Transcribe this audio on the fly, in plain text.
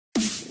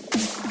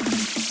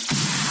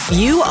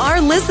You are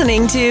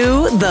listening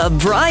to The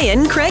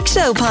Brian Craig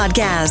Show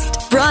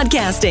podcast,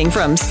 broadcasting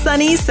from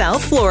sunny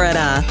South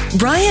Florida.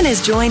 Brian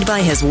is joined by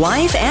his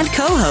wife and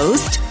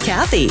co-host,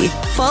 Kathy.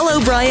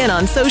 Follow Brian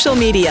on social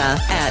media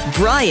at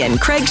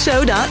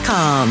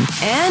briancraigshow.com.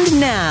 And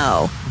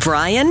now,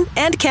 Brian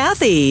and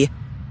Kathy.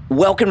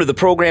 Welcome to the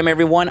program,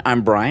 everyone.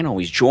 I'm Brian,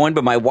 always joined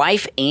by my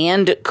wife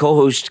and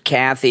co-host,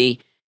 Kathy.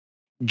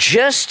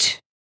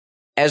 Just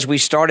as we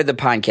started the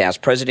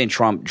podcast, President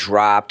Trump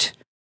dropped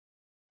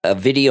a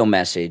video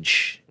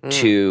message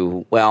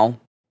to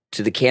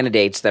the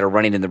candidates that are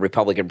running in the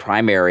Republican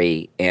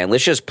primary. And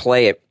let's just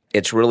play it.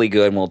 It's really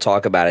good, and we'll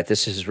talk about it.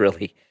 This is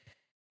really,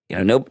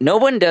 no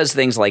one does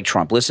things like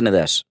Trump. Listen to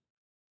this.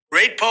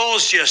 Great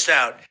polls just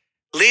out,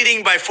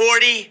 leading by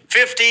 40,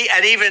 50,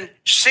 and even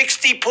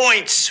 60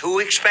 points. Who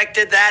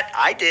expected that?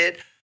 I did.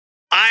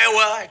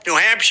 Iowa, New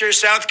Hampshire,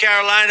 South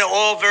Carolina,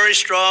 all very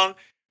strong,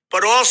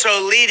 but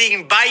also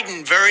leading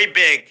Biden very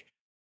big.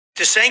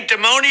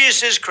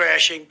 DeSanctimonious is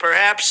crashing.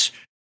 Perhaps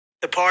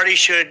the party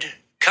should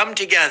come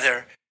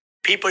together.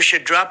 People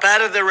should drop out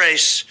of the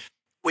race.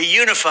 We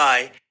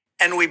unify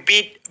and we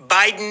beat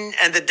Biden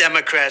and the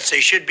Democrats.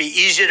 They should be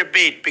easy to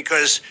beat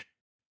because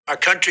our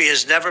country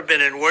has never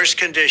been in worse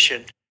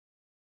condition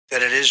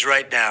than it is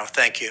right now.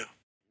 Thank you.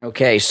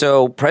 Okay,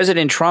 so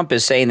President Trump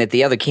is saying that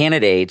the other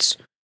candidates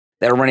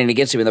that are running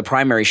against him in the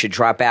primary should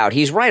drop out.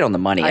 He's right on the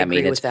money. I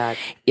agree with that.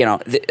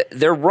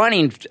 They're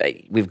running.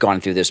 We've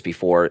gone through this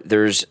before.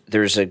 There's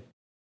a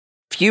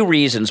few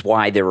reasons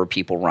why there are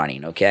people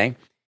running. Okay,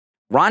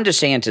 Ron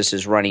DeSantis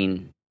is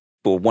running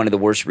for one of the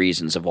worst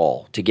reasons of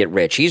all, to get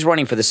rich. He's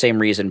running for the same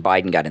reason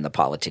Biden got into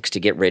politics, to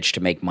get rich, to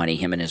make money,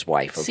 him and his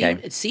wife. Okay,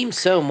 it seems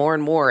so more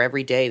and more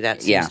every day.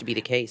 That seems to be the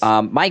case.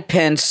 Mike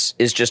Pence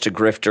is just a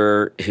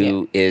grifter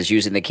who is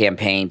using the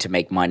campaign to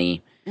make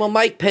money. Well,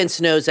 Mike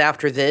Pence knows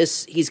after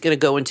this, he's going to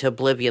go into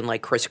oblivion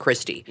like Chris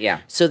Christie.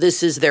 Yeah. So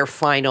this is their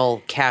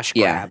final cash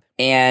grab.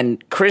 Yeah.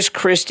 And Chris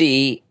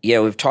Christie,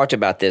 we've talked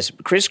about this.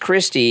 Chris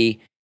Christie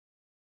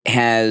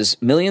has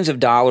millions of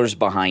dollars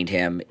behind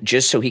him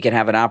just so he can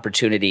have an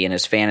opportunity in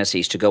his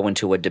fantasies to go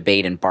into a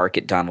debate and bark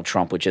at Donald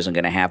Trump, which isn't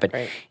going to happen.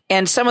 Right.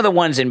 And some of the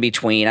ones in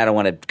between, I don't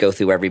want to go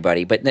through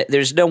everybody, but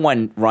there's no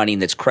one running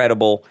that's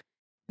credible.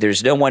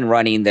 There's no one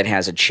running that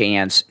has a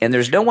chance, and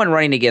there's no one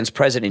running against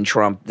President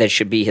Trump that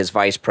should be his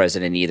vice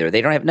president either.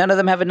 None of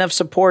them have enough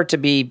support to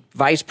be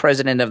vice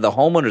president of the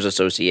homeowners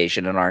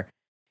association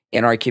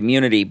in our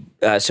community.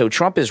 So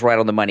Trump is right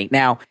on the money.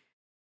 Now,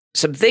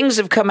 some things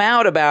have come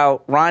out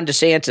about Ron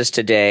DeSantis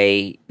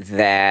today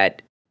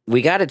that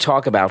we got to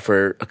talk about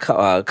for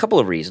a couple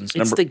of reasons.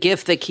 It's the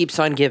gift that keeps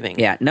on giving.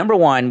 Yeah. Number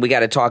one, we got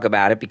to talk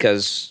about it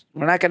because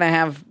we're not going to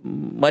have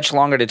much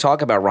longer to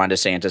talk about Ron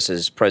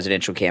DeSantis'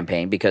 presidential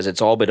campaign because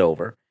it's all but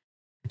over.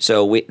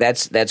 So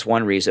that's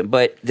one reason.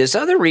 But this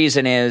other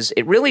reason is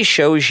it really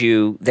shows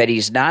you that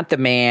he's not the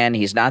man,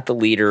 he's not the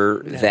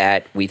leader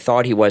that we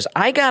thought he was.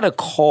 I got a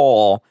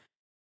call,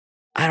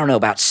 I don't know,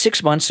 about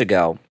 6 months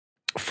ago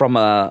from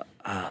a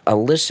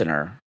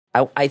listener.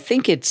 I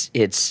think it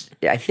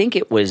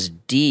was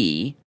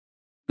D,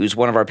 who's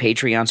one of our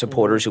Patreon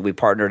supporters who we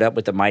partnered up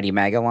with the Mighty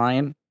Maga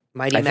Lion.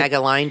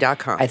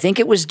 MightyMagaLion.com. I think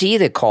it was D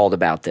that called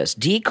about this.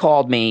 D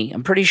called me.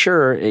 I'm pretty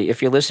sure,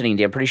 if you're listening,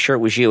 D, I'm pretty sure it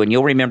was you, and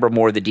you'll remember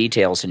more of the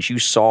details since you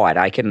saw it.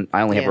 I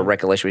only have a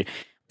recollection.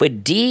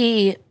 But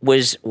D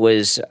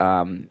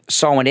saw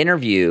an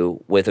interview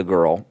with a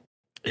girl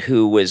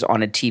who was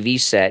on a TV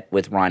set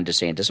with Ron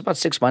DeSantis about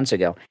 6 months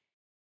ago.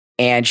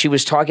 And she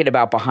was talking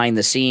about behind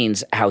the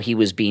scenes how he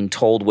was being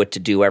told what to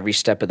do every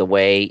step of the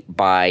way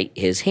by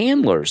his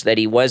handlers, that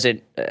he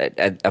wasn't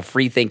a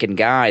free-thinking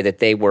guy, that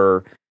they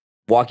were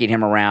walking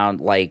him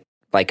around like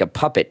a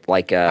puppet,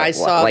 like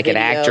an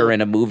actor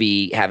in a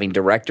movie having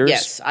directors.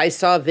 Yes, I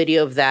saw a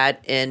video of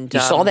that. And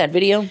you saw that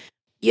video?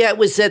 Yeah, it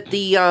was at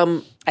the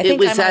it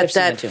was at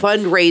that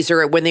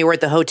fundraiser when they were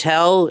at the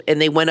hotel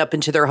and they went up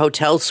into their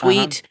hotel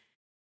suite.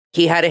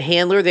 He had a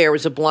handler there. It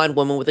was a blonde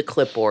woman with a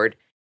clipboard.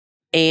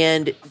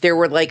 And there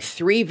were like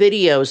 3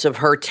 videos of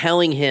her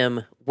telling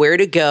him where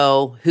to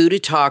go, who to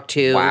talk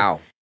to.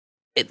 Wow.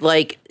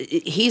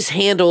 He's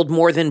handled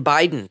more than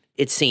Biden,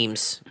 it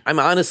seems.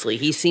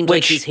 He seems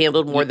like he's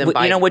handled more than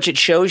Biden. Which it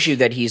shows you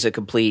that he's a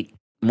complete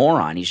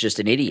moron. He's just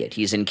an idiot.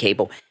 He's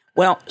incapable.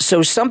 Well,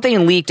 so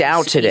something leaked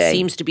out today. He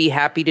seems to be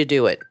happy to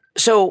do it.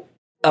 So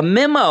a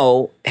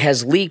memo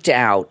has leaked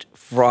out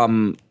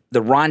from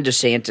the Ron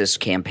DeSantis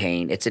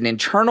campaign. It's an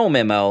internal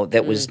memo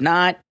that was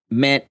not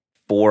meant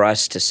for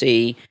us to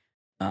see,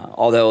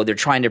 although they're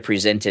trying to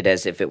present it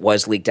as if it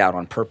was leaked out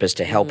on purpose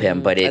to help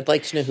him. But I'd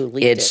like to know who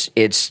leaked it.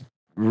 It's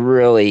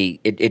really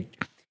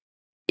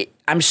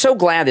I'm so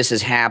glad this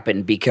has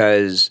happened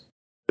because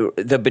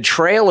the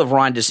betrayal of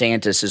Ron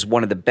DeSantis is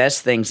one of the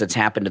best things that's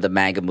happened to the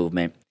MAGA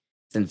movement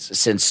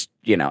since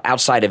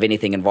outside of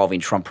anything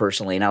involving Trump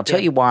personally. And I'll tell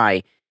you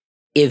why.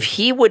 If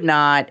he would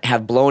not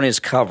have blown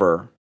his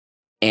cover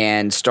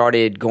and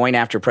started going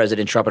after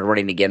President Trump and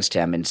running against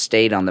him and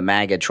stayed on the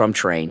MAGA Trump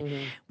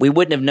train, we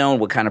wouldn't have known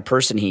what kind of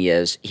person he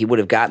is. He would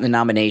have gotten the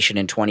nomination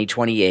in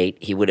 2028.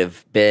 He would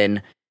have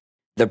been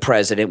the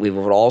president. We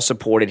would have all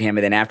supported him.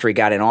 And then after he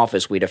got in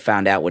office, we'd have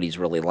found out what he's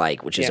really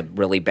like, which is a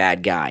really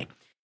bad guy.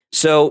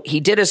 So he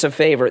did us a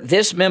favor.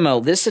 This memo,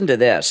 listen to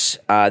this.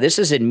 This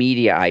is in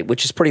Mediaite,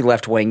 which is pretty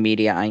left-wing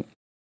Mediaite.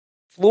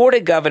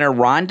 Florida Governor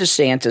Ron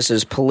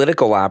DeSantis'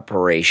 political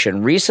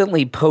operation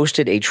recently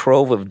posted a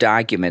trove of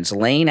documents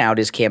laying out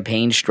his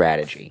campaign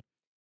strategy.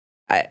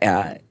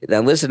 Now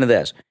listen to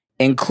this,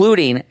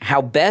 including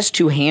how best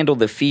to handle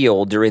the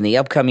field during the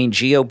upcoming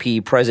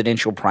GOP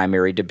presidential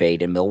primary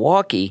debate in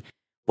Milwaukee,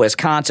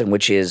 Wisconsin,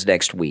 which is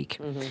next week.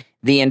 Mm-hmm.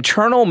 The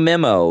internal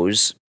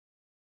memos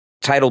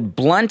titled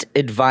Blunt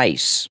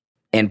Advice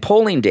and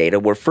polling data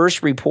were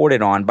first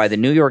reported on by the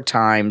New York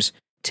Times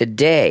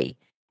today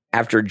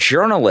after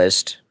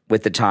journalists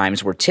with the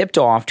Times were tipped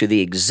off to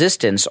the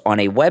existence on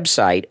a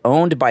website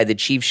owned by the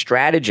chief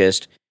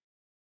strategist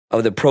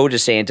of the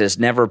pro-DeSantis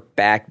Never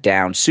Back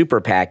Down super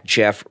PAC,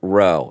 Jeff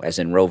Rowe, as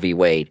in Roe v.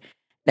 Wade.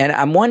 And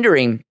I'm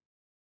wondering,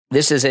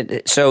 this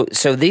isn't so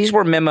these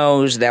were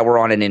memos that were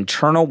on an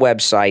internal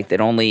website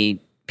that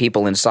only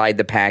people inside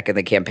the PAC and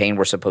the campaign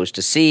were supposed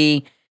to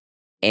see,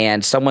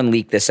 and someone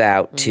leaked this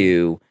out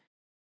to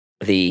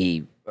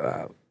the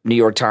New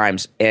York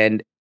Times.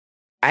 And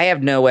I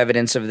have no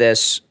evidence of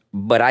this,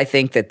 but I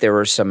think that there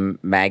are some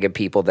MAGA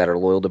people that are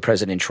loyal to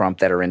President Trump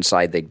that are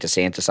inside the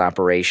DeSantis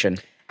operation.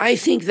 I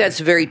think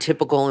that's very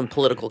typical in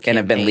political campaigns. And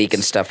have been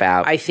leaking stuff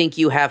out. I think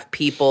you have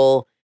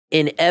people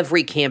in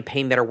every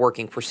campaign that are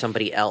working for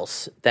somebody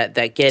else that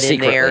get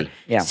secretly, in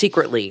there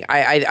secretly.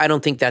 I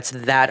don't think that's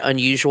that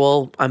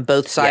unusual on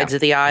both sides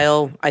of the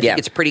aisle. I think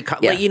it's pretty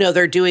like,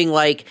 they're doing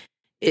like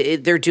I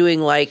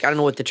don't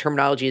know what the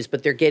terminology is,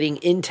 but they're getting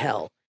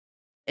intel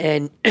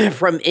and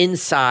from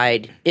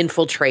inside,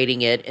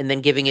 infiltrating it, and then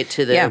giving it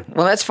to the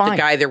that's fine. The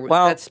guy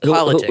that's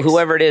politics.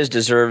 Whoever it is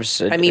deserves.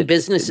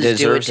 Businesses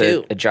do it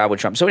too. A job with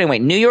Trump. So anyway,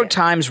 New York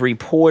Times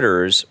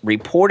reporters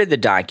reported the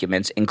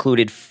documents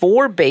included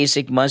 4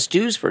 basic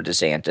must-dos for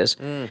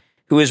DeSantis,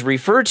 who is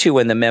referred to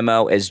in the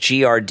memo as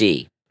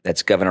GRD.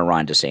 That's Governor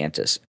Ron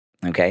DeSantis.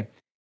 Okay,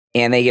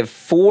 and they give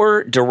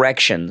 4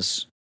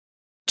 directions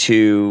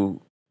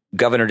to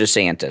Governor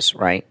DeSantis,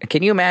 right?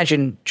 Can you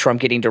imagine Trump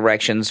getting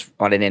directions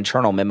on an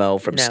internal memo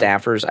from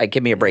staffers?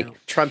 Give me a break. No.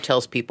 Trump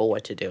tells people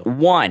what to do.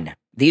 1,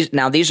 these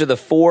are the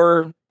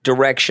 4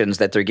 directions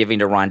that they're giving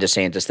to Ron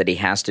DeSantis that he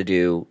has to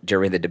do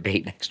during the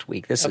debate next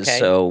week. This is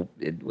so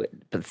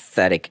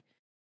pathetic.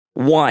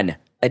 1,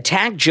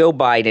 attack Joe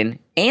Biden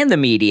and the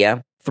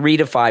media 3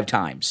 to 5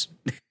 times.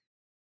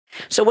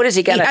 So what is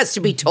he got? He has to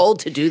be told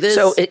to do this?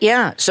 So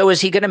So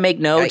is he going to make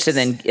notes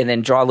and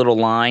then draw a little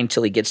line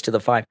till he gets to the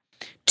 5?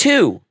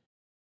 2,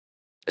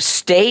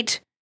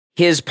 state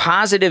his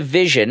positive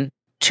vision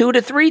 2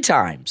 to 3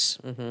 times.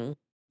 Mm-hmm.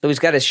 So he's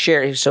got to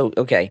share. So,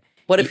 okay.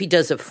 What if he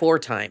does it 4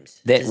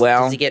 times?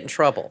 Does he get in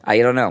trouble? I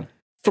don't know.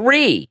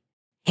 3,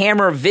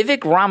 hammer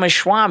Vivek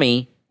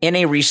Ramaswamy in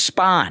a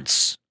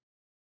response.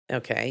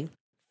 Okay.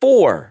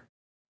 4,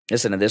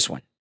 listen to this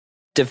one.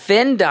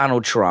 Defend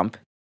Donald Trump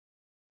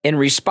in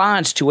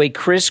response to a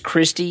Chris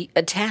Christie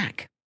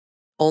attack.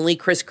 Only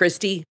Chris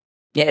Christie?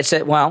 Yeah, it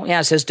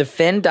says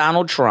defend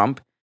Donald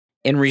Trump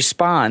in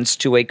response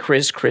to a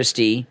Chris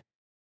Christie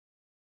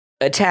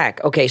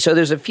attack. Okay, so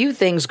there's a few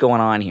things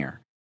going on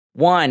here.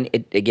 1,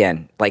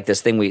 again, like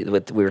this thing we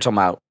were talking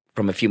about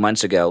from a few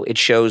months ago, it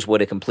shows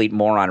what a complete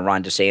moron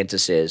Ron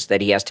DeSantis is,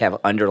 that he has to have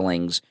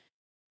underlings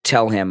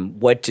tell him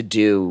what to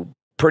do,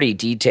 pretty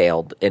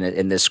detailed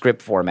in the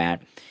script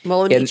format.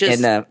 Well, in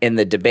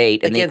the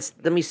debate.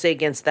 Let me say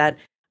against that,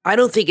 I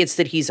don't think it's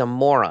that he's a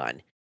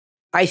moron.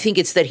 I think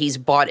it's that he's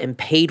bought and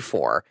paid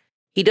for.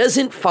 He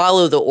doesn't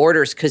follow the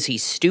orders because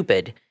he's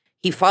stupid.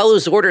 He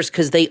follows orders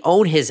because they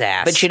own his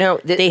ass.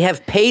 But they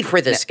have paid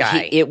for this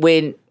guy.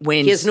 When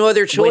he has no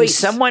other choice. When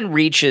someone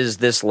reaches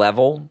this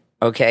level,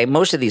 okay,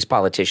 most of these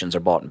politicians are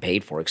bought and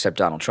paid for, except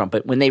Donald Trump.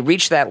 But when they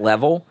reach that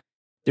level,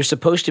 they're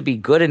supposed to be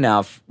good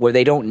enough where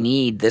they don't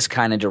need this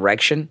kind of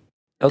direction.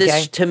 Okay,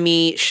 this to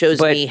me shows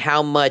me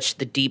how much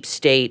the deep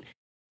state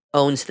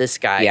owns this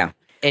guy. Yeah.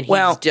 And he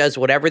does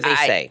whatever they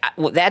say.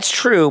 Well, that's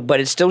true, but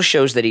it still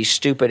shows that he's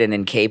stupid and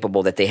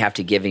incapable, that they have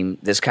to give him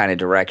this kind of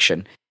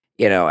direction.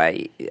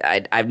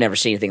 I've never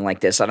seen anything like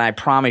this. And I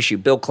promise you,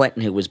 Bill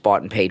Clinton, who was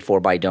bought and paid for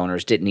by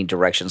donors, didn't need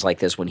directions like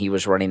this when he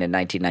was running in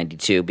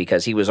 1992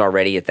 because he was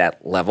already at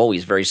that level.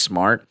 He's very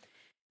smart.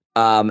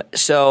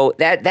 So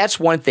that's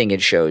one thing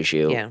it shows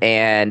you. Yeah.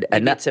 And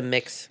it's a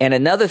mix. And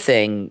another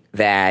thing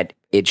that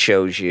it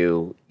shows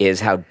you is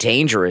how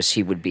dangerous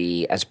he would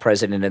be as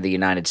president of the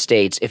United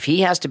States if he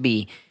has to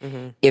be,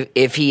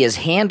 if he is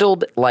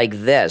handled like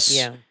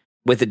this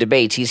with the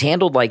debates. He's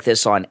handled like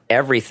this on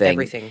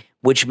everything,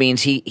 which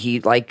means he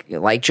like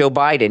Joe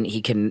Biden,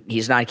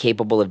 he's not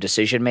capable of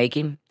decision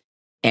making,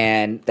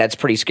 and that's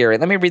pretty scary.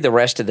 Let me read the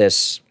rest of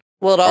this.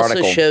 Well, it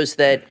also shows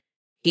that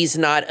he's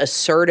not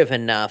assertive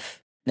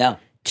enough. No.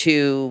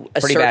 To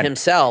assert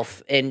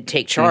himself and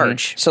take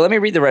charge. So let me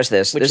read the rest of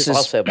this. Which is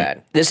also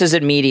bad. This is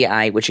in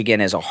Mediaite, which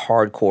again is a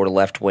hardcore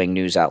left-wing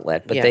news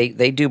outlet, but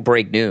they do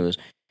break news.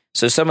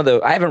 So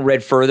I haven't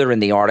read further in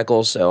the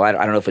article, so I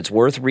don't know if it's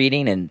worth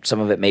reading, and some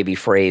of it may be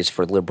phrased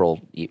for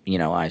liberal,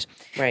 eyes.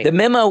 Right. The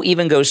memo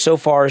even goes so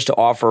far as to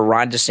offer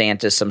Ron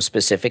DeSantis some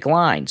specific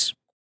lines.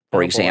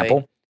 For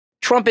example,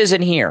 Trump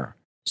isn't here,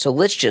 so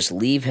let's just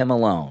leave him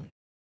alone.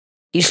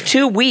 He's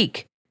too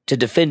weak to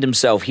defend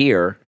himself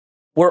here.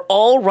 We're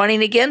all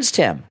running against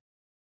him.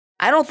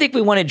 I don't think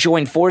we want to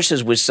join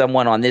forces with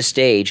someone on this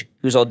stage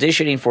who's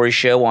auditioning for a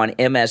show on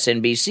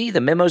MSNBC.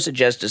 The memo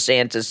suggests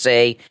DeSantis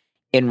say,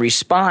 in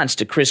response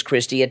to Chris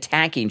Christie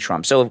attacking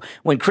Trump. So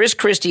when Chris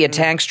Christie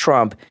attacks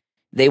Trump,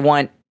 they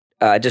want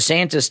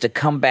DeSantis to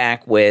come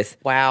back with,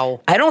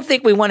 wow, I don't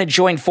think we want to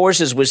join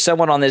forces with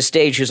someone on this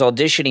stage who's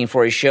auditioning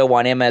for a show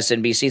on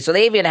MSNBC. So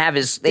they even have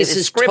it's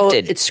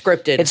scripted. It's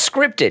scripted. It's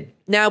scripted.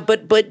 Now,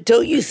 but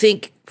don't you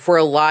think for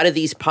a lot of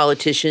these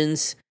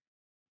politicians,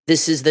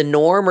 this is the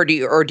norm, or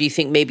do you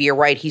think maybe you're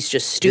right? He's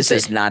just stupid. This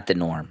is not the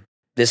norm.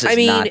 This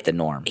is not the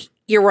norm.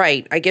 You're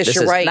right. I guess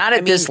you're right. Not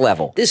at this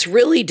level. This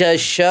really does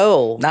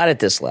show. Not at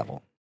this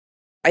level.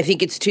 I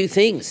think it's two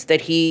things: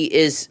 that he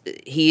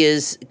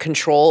is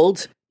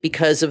controlled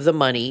because of the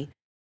money,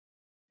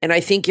 and I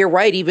think you're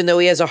right. Even though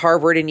he has a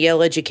Harvard and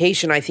Yale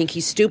education, I think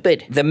he's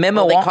stupid. The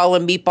memo they call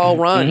him Meatball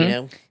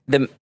Ron.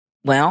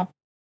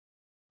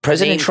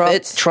 President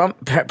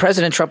Trump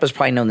has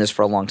probably known this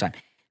for a long time.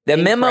 The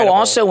memo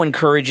also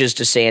encourages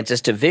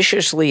DeSantis to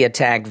viciously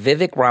attack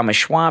Vivek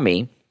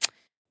Ramaswamy,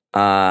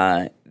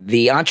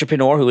 the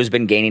entrepreneur who has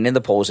been gaining in the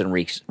polls in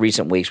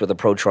recent weeks with a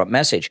pro-Trump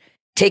message.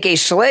 Take a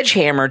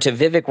sledgehammer to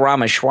Vivek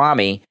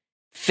Ramaswamy.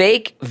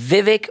 Fake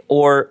Vivek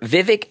or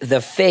Vivek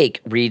the fake,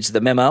 reads the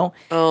memo.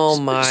 Oh,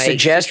 my.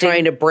 Suggesting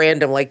trying to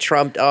brand him like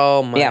Trump.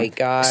 Oh, my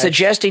God.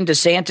 Suggesting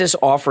DeSantis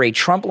offer a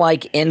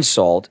Trump-like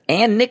insult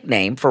and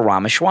nickname for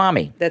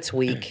Ramaswamy. That's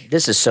weak.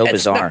 This is so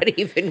bizarre. Not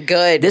even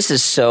good. This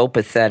is so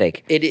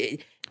pathetic.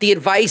 The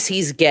advice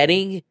he's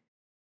getting,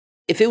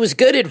 if it was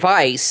good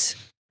advice,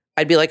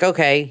 I'd be like,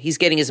 okay, he's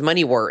getting his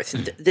money worth.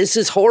 This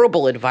is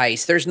horrible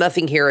advice. There's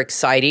nothing here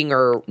exciting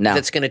or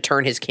that's going to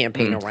turn his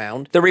campaign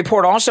around. The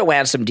report also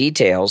adds some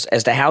details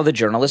as to how the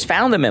journalist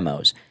found the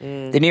memos.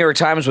 The New York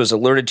Times was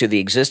alerted to the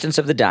existence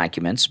of the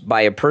documents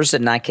by a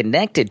person not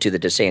connected to the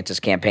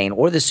DeSantis campaign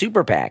or the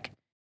super PAC.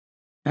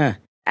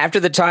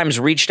 After the Times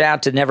reached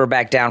out to Never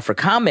Back Down for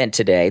comment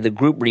today, the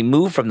group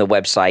removed from the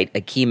website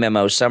a key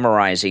memo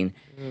summarizing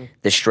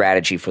the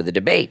strategy for the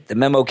debate. The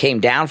memo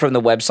came down from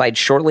the website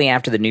shortly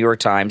after the New York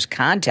Times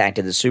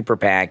contacted the super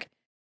PAC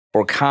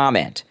for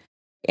comment.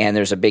 And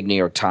there's a big New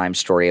York Times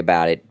story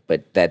about it,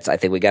 but I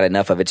think we got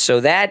enough of it.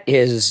 So that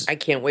is... I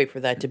can't wait for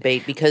that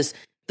debate because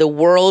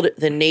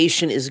the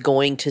nation is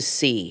going to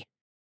see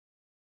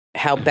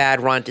how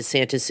bad Ron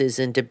DeSantis is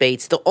in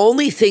debates. The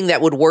only thing that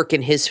would work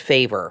in his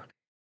favor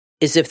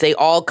is if they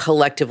all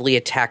collectively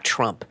attack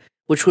Trump,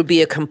 which would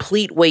be a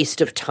complete waste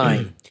of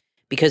time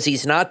because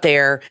he's not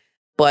there.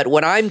 But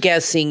what I'm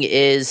guessing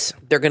is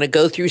they're going to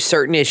go through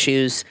certain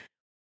issues,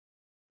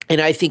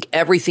 and I think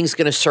everything's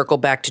going to circle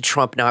back to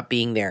Trump not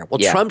being there. Well,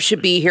 Trump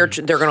should be here.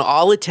 They're going to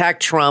all attack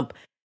Trump,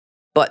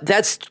 but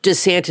that's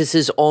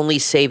DeSantis' only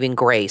saving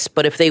grace.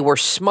 But if they were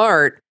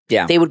smart,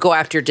 they would go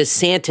after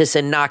DeSantis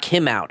and knock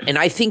him out. And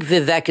I think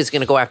Vivek is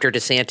going to go after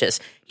DeSantis.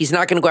 He's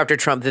not going to go after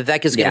Trump.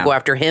 Vivek is going to go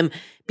after him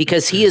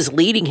because he is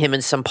leading him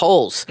in some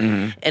polls.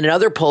 And in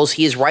other polls,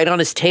 he is right on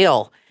his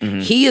tail.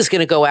 He is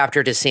going to go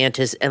after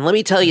DeSantis. And let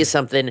me tell you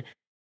something.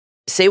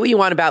 Say what you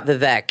want about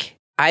Vivek.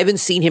 I haven't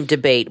seen him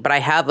debate, but I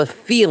have a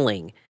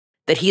feeling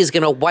that he is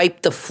going to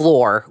wipe the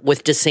floor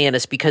with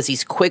DeSantis because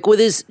he's quick with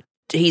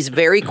he's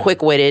very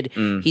quick-witted.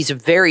 He's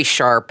very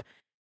sharp.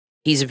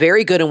 He's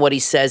very good in what he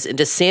says, and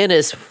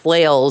DeSantis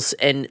flails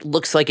and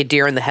looks like a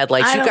deer in the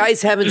headlights. You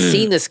guys haven't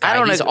seen this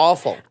guy. He's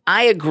awful.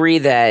 I agree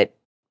that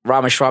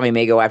Ramaswamy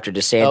may go after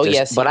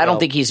DeSantis, but I don't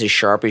think he's as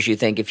sharp as you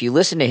think. If you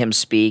listen to him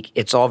speak,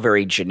 it's all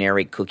very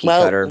generic cookie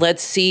cutter.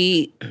 Let's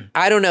see.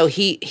 I don't know.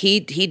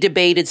 He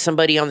debated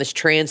somebody on this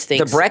trans thing.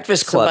 The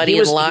Breakfast Club. Somebody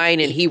in line,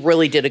 and he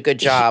really did a good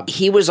job.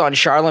 He was on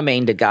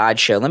Charlemagne the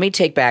God show. Let me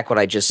take back what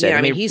I just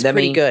said. Yeah, he's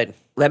pretty good.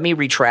 Let me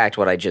retract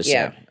what I just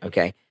said.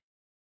 Okay.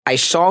 I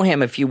saw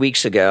him a few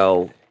weeks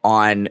ago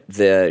on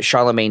the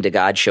Charlemagne the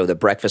God show, the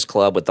Breakfast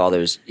Club with all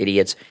those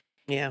idiots.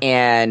 Yeah.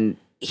 And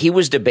he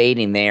was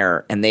debating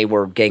there, and they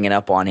were ganging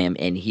up on him,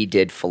 and he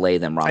did fillet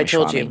them, Ramaswamy. I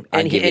told you.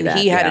 And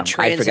he had a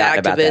trans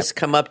activist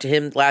come up to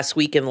him last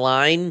week in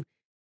line.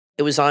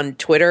 It was on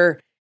Twitter,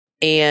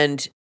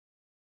 and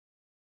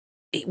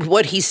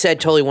what he said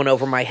totally went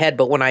over my head,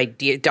 but when I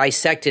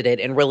dissected it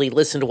and really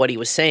listened to what he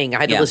was saying,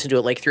 I had to listen to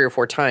it like 3 or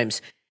 4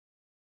 times.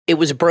 It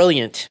was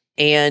brilliant,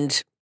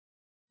 and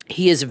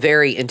he is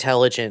very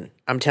intelligent.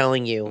 I'm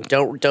telling you.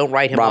 Don't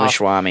write him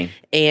Ramaswamy. off.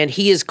 And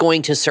he is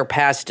going to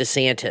surpass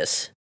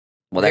DeSantis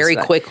very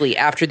quickly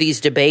after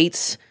these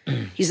debates.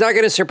 He's not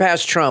going to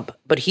surpass Trump,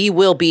 but he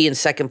will be in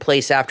second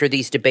place after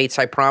these debates,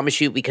 I promise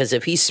you, because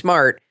if he's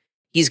smart,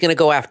 he's going to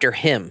go after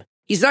him.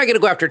 He's not going to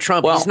go after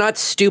Trump. He's not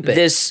stupid.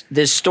 This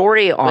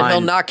story on... But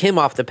he'll knock him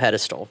off the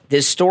pedestal.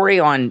 This story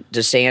on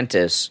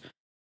DeSantis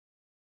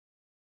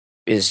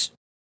is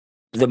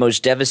the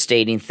most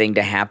devastating thing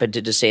to happen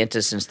to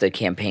DeSantis since the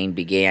campaign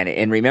began.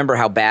 And remember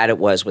how bad it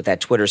was with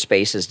that Twitter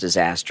Spaces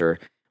disaster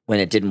when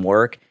it didn't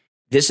work.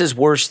 This is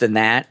worse than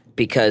that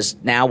because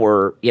now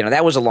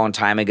that was a long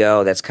time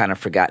ago. That's kind of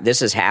forgotten.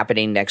 This is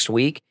happening next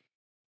week.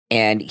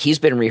 And he's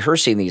been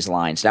rehearsing these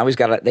lines. Now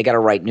they got to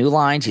write new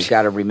lines. He's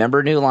got to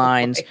remember new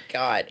lines. Oh my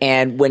God.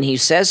 And when he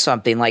says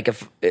something like,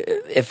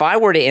 if I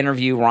were to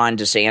interview Ron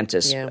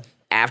DeSantis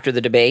after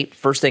the debate,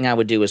 first thing I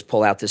would do is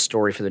pull out this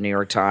story for the New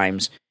York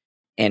Times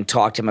and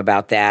talk to him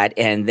about that,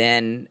 and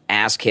then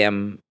ask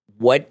him,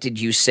 what did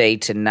you say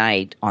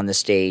tonight on the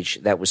stage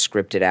that was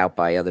scripted out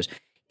by others?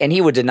 And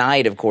he would deny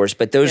it, of course,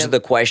 but those are the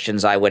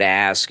questions I would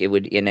ask.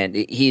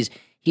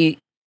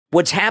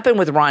 What's happened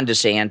with Ron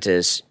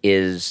DeSantis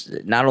is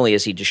not only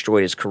has he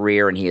destroyed his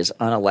career and he is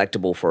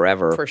unelectable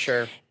forever. For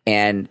sure.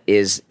 And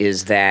is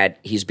that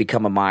he's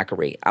become a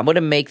mockery. I'm going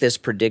to make this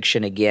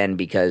prediction again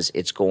because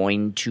it's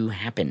going to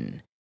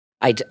happen.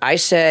 I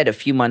said a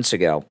few months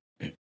ago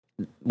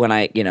when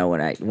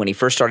he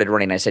first started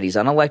running, I said he's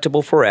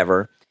unelectable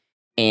forever.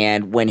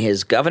 And when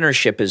his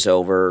governorship is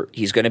over,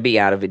 he's going to be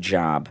out of a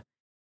job.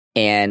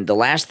 And the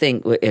last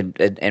thing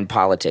in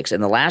politics,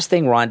 and the last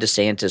thing Ron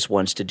DeSantis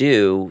wants to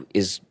do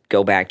is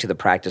go back to the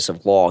practice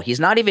of law.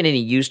 He's not even any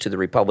use to the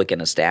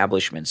Republican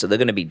establishment, so they're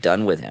going to be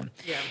done with him.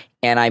 Yeah.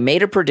 And I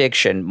made a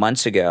prediction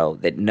months ago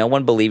that no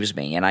one believes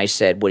me, and I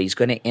said what he's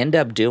going to end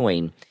up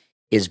doing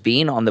is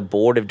being on the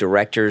board of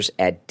directors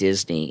at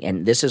Disney,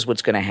 and this is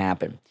what's going to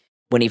happen.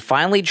 When he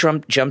finally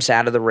jumps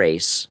out of the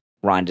race,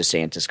 Ron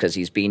DeSantis, because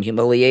he's being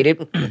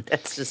humiliated.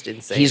 That's just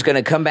insane. He's going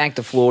to come back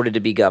to Florida to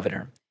be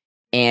governor.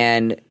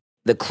 And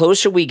the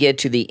closer we get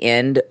to the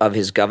end of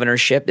his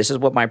governorship, this is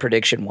what my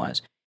prediction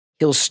was,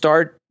 he'll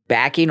start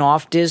backing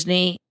off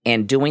Disney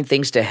and doing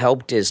things to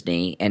help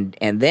Disney. And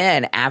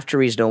then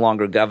after he's no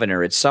longer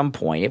governor at some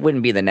point, it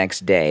wouldn't be the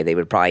next day. They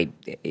would probably,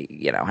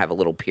 have a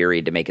little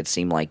period to make it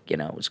seem like,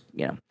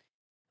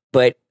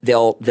 but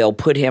they'll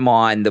put him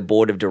on the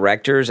board of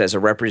directors as a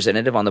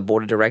representative on the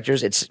board of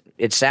directors.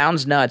 It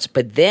sounds nuts.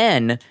 But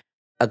then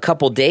a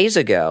couple days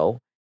ago,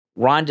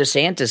 Ron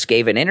DeSantis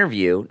gave an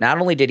interview. Not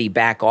only did he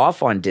back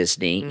off on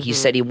Disney, he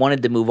said he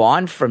wanted to move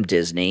on from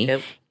Disney.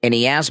 Yep. And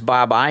he asked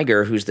Bob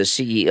Iger, who's the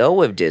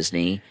CEO of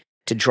Disney,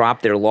 to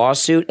drop their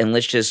lawsuit and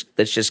let's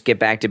just get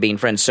back to being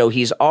friends. So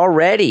he's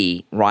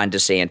already, Ron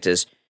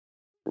DeSantis,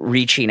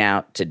 reaching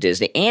out to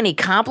Disney. And he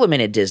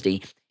complimented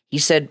Disney. He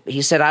said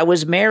I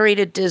was married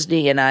at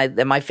Disney and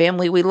my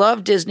family, we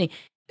love Disney.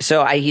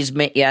 So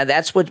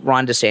that's what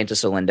Ron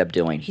DeSantis will end up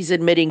doing. He's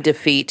admitting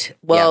defeat.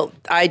 Well,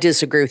 I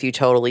disagree with you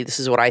totally. This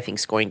is what I think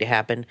is going to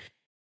happen.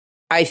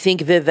 I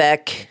think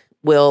Vivek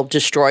will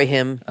destroy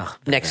him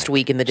next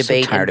week in the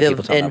debate, so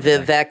and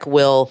Vivek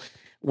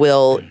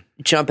will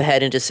jump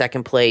ahead into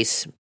second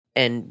place,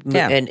 and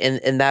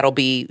that'll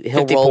be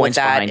he'll roll with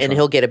that, and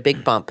he'll get a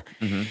big bump.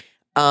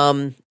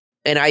 And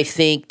I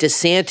think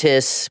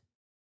DeSantis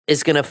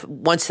is going to,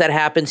 once that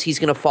happens, he's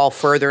going to fall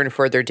further and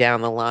further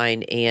down the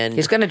line, and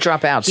he's going to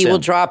drop out. He will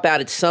drop out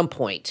at some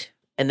point,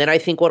 and then I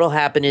think what will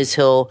happen is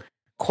he'll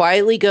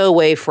quietly go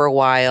away for a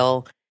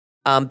while,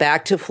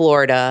 back to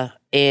Florida,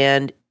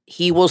 and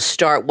he will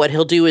start. What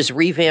he'll do is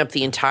revamp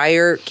the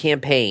entire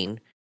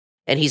campaign,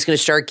 and he's going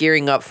to start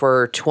gearing up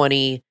for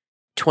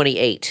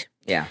 2028.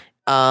 Yeah,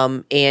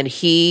 and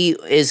he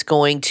is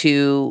going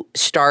to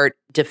start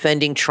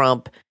defending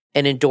Trump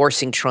and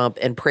endorsing Trump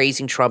and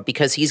praising Trump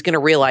because he's going to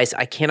realize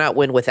I cannot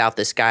win without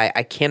this guy.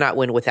 I cannot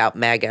win without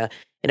MAGA.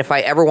 And if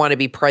I ever want to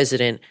be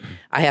president,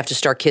 I have to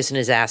start kissing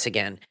his ass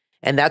again.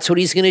 And that's what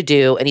he's going to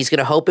do. And he's going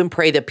to hope and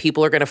pray that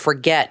people are going to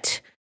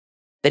forget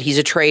that he's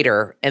a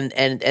traitor and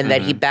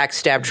that he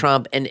backstabbed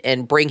Trump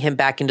and bring him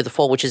back into the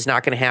fold, which is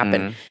not going to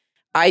happen.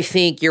 I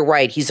think you're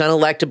right. He's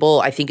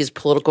unelectable. I think his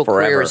political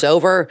career is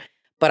over.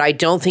 But I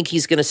don't think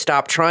he's going to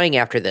stop trying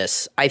after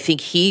this. I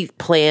think he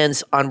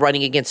plans on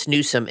running against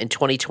Newsom in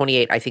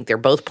 2028. I think they're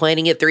both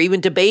planning it. They're even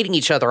debating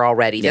each other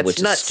already. That's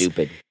which nuts. Is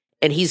stupid.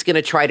 And he's going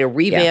to try to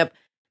revamp.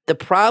 The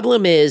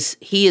problem is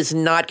he is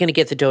not going to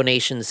get the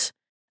donations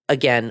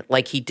again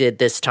like he did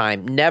this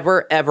time.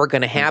 Never, ever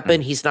going to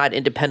happen. He's not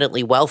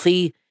independently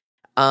wealthy.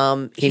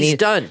 He's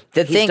done.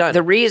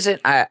 The reason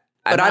I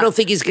don't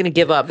think he's going to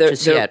give up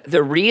just yet.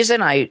 The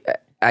reason I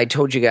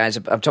told you guys,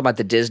 I'm talking about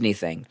the Disney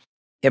thing.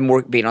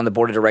 Him being on the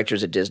board of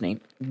directors at Disney.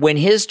 When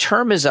his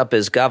term is up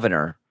as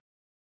governor,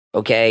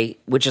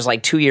 which is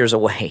like 2 years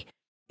away,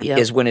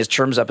 is when his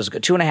term's up.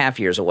 2.5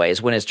 years away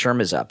is when his term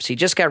is up. So he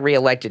just got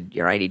reelected,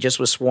 right? He just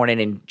was sworn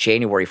in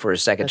January for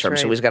his second term,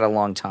 so he's got a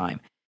long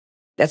time.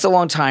 That's a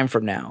long time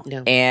from now.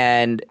 Yeah.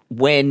 And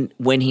when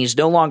he's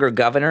no longer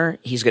governor,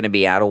 he's going to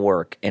be out of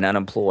work and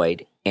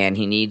unemployed, and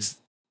he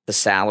needs the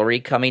salary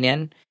coming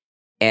in,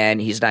 and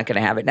he's not going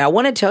to have it. Now, I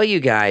want to tell you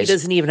guys. He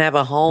doesn't even have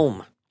a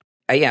home.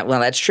 Yeah, well,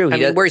 that's true.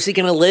 Where's he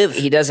going to live?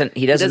 He doesn't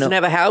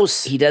have a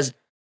house. He does.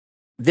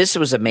 This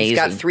was amazing. He's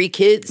got 3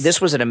 kids.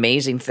 This was an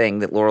amazing thing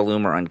that Laura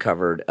Loomer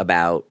uncovered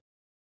about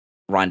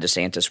Ron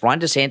DeSantis. Ron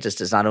DeSantis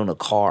does not own a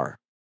car,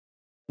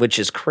 which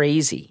is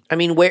crazy. I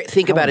mean,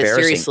 think about it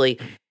seriously.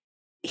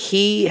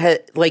 he,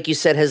 like you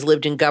said, has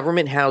lived in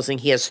government housing.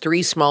 He has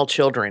 3 small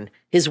children.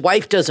 His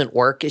wife doesn't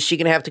work. Is she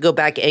going to have to go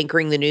back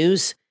anchoring the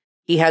news?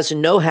 He has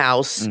no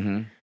house.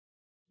 Mm-hmm.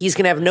 He's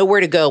going to have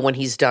nowhere to go when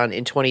he's done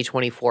in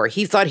 2024.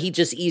 He thought he'd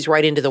just ease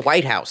right into the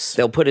White House.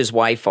 They'll put his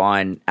wife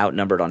on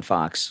Outnumbered on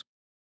Fox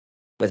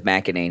with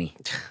McEnany.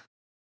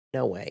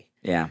 No way.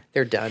 Yeah.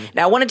 They're done.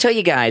 Now, I want to tell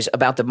you guys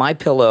about the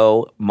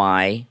MyPillow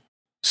My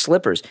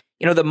Slippers.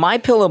 You know, the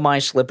MyPillow My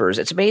Slippers,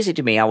 it's amazing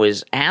to me. I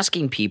was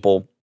asking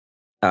people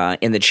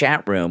in the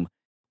chat room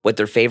what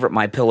their favorite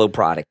MyPillow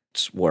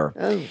products were.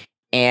 Oh.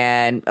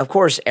 And, of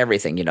course,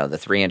 everything, you know, the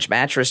 3-inch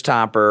mattress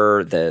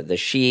topper, the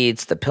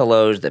sheets, the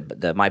pillows, the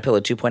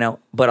MyPillow 2.0.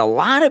 But a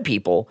lot of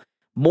people,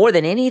 more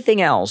than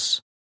anything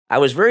else, I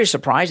was very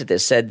surprised at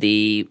this, said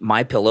the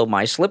MyPillow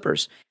My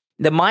Slippers.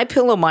 The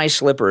MyPillow My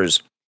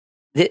Slippers,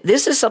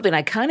 this is something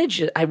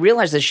I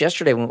realized this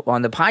yesterday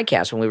on the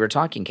podcast when we were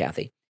talking,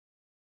 Kathy.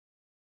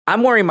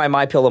 I'm wearing my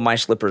MyPillow My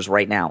Slippers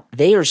right now.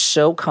 They are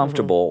so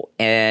comfortable,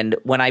 and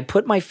when I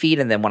put my feet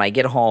in them, when I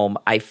get home,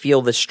 I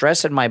feel the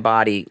stress in my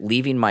body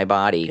leaving my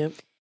body. Yep.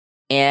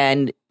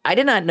 And I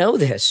did not know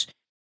this.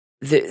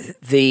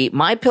 The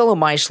MyPillow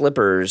My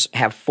Slippers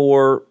have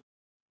 4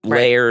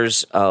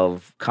 layers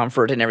of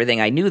comfort and everything.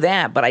 I knew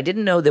that, but I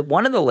didn't know that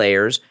one of the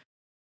layers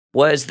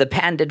was the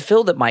patented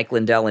fill that Mike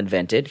Lindell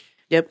invented.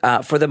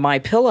 Yep. For the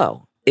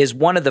MyPillow is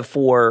one of the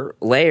 4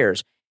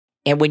 layers.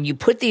 And when you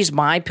put these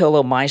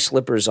MyPillow My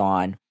Slippers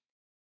on,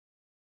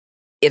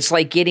 it's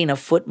like getting a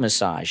foot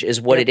massage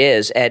is what it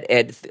is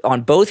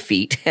on both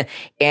feet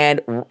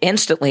and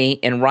instantly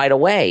and right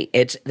away.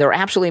 They're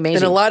absolutely amazing.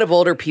 And a lot of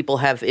older people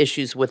have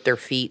issues with their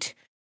feet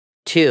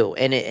too.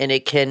 And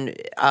it can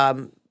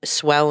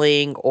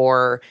swelling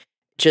or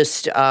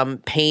just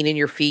pain in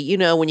your feet. You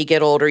know, when you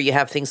get older, you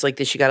have things like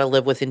this you got to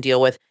live with and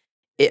deal with.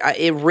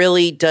 It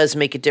really does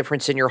make a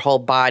difference in your whole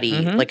body.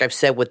 Mm-hmm. Like I've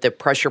said, with the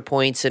pressure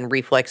points and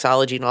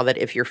reflexology and all that,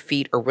 if your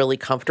feet are really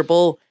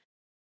comfortable,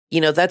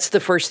 you know, that's the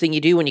first thing you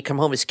do when you come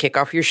home is kick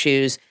off your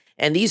shoes.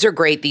 And these are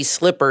great, these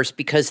slippers,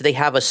 because they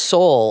have a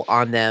sole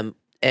on them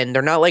and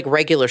they're not like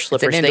regular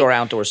slippers. It's an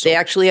indoor-outdoor sole. They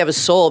actually have a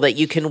sole that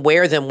you can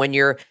wear them when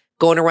you're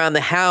going around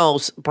the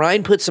house.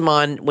 Brian puts them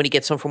on when he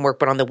gets home from work,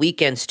 but on the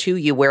weekends too,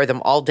 you wear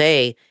them all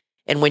day.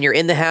 And when you're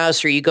in the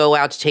house or you go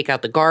out to take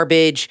out the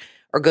garbage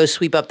or go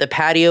sweep up the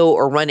patio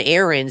or run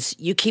errands,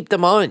 you keep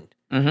them on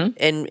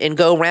and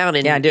go around.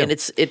 And, and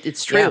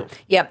it's true.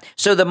 Yeah.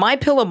 So the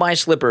MyPillow My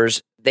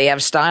Slippers, they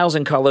have styles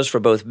and colors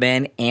for both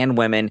men and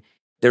women.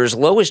 They're as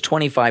low as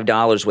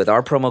 $25 with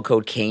our promo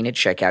code Kane at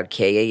checkout,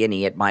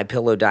 Kane at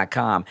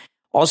mypillow.com.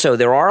 Also,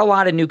 there are a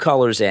lot of new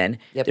colors in.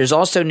 Yep. There's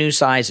also new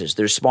sizes.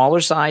 There's smaller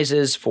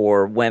sizes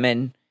for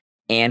women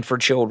and for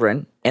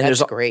children. And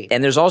That's great.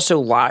 And there's also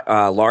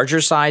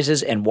larger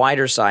sizes and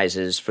wider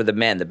sizes for the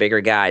men, the bigger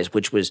guys,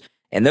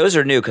 and those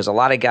are new because a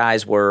lot of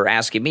guys were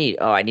asking me,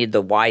 I need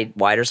the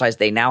wider size.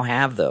 They now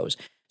have those.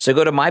 So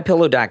go to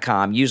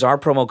mypillow.com, use our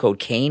promo code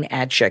Kane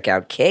at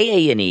checkout,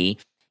 Kane,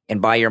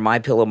 and buy your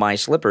MyPillow My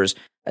Slippers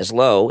as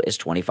low as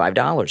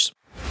 $25.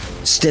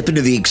 Step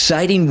into the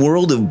exciting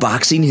world of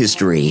boxing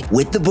history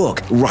with the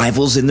book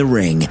Rivals in the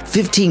Ring,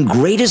 15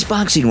 Greatest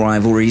Boxing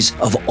Rivalries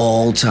of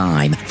All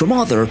Time, from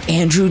author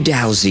Andrew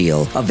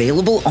Dalziel,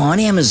 available on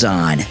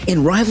Amazon.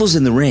 In Rivals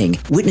in the Ring,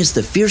 witness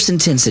the fierce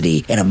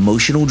intensity and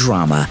emotional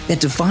drama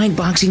that define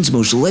boxing's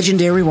most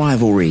legendary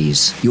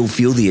rivalries. You'll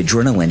feel the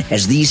adrenaline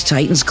as these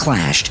titans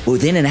clashed,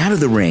 both in and out of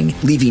the ring,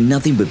 leaving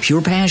nothing but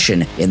pure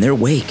passion in their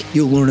wake.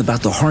 You'll learn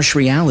about the harsh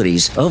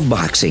realities of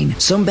boxing.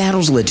 Some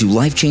battles led to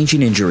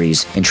life-changing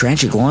injuries and tragic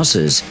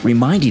losses,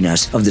 reminding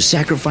us of the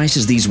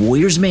sacrifices these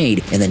warriors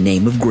made in the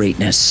name of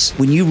greatness.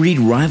 When you read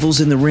Rivals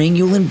in the Ring,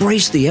 you'll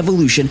embrace the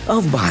evolution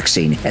of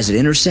boxing as it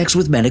intersects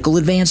with medical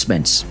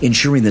advancements,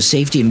 ensuring the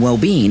safety and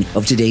well-being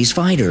of today's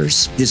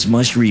fighters. This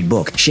must-read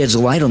book sheds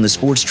light on the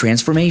sport's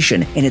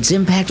transformation and its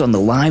impact on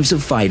the lives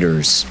of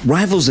fighters.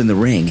 Rivals in the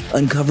Ring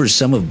uncovers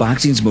some of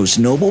boxing's most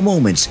noble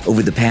moments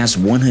over the past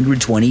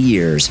 120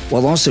 years,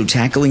 while also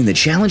tackling the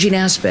challenging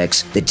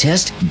aspects that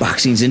test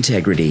boxing's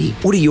integrity.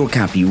 Order your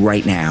copy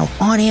right now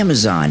on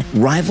Amazon.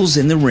 Rivals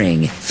in the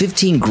Ring,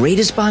 15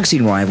 Greatest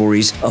Boxing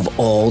Rivalries of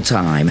All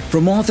Time,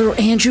 from author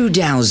Andrew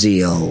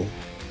Dalziel.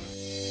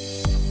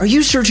 Are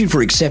you searching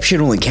for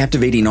exceptional and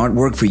captivating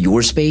artwork for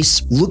your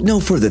space? Look no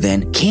further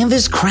than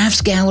Canvas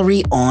Crafts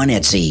Gallery on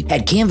Etsy.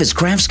 At Canvas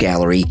Crafts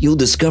Gallery, you'll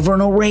discover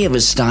an array of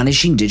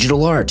astonishing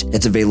digital art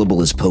that's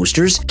available as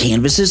posters,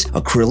 canvases,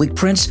 acrylic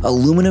prints,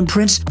 aluminum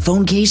prints,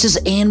 phone cases,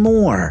 and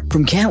more.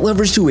 From cat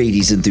lovers to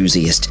 80s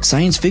enthusiasts,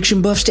 science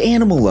fiction buffs to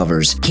animal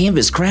lovers,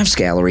 Canvas Crafts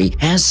Gallery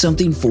has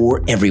something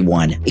for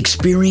everyone.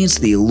 Experience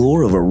the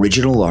allure of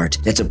original art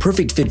that's a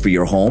perfect fit for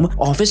your home,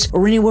 office,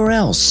 or anywhere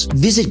else.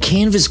 Visit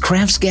Canvas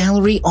Crafts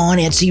Gallery on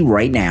Etsy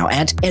right now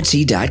at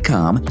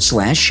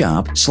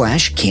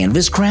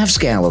etsy.com/shop/Canvas Crafts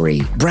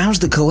Gallery. Browse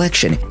the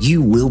collection.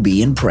 You will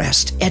be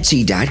impressed.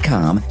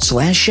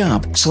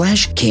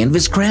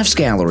 Etsy.com/shop/Canvas Crafts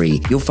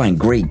Gallery. You'll find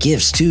great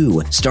gifts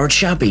too. Start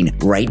shopping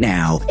right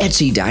now.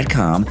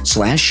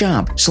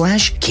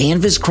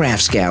 Etsy.com/shop/Canvas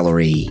Crafts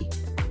Gallery.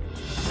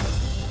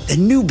 The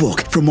new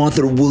book from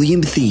author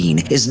William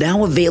Thien is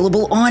now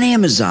available on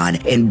Amazon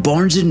and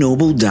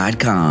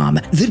BarnesandNoble.com.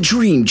 The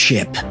Dream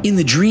Chip. In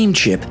The Dream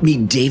Chip,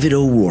 meet David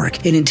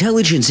O'Rourke, an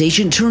intelligence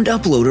agent turned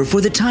uploader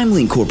for the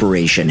Timelink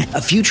Corporation,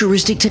 a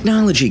futuristic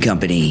technology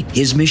company.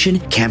 His mission,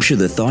 capture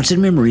the thoughts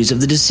and memories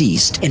of the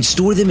deceased and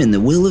store them in the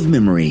Will of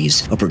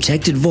Memories, a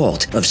protected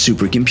vault of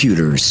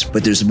supercomputers.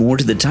 But there's more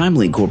to the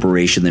Timelink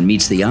Corporation than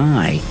meets the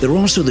eye. They're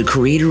also the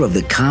creator of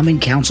the Common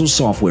Council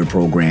software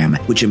program,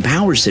 which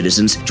empowers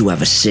citizens to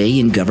have a say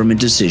in government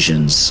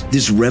decisions.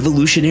 This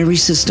revolutionary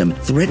system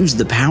threatens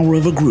the power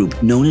of a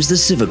group known as the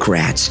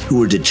Civocrats,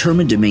 who are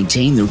determined to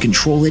maintain their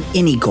control at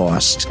any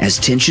cost. As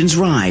tensions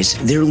rise,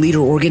 their leader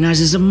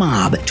organizes a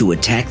mob to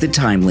attack the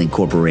Timelink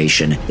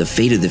Corporation. The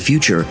fate of the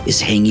future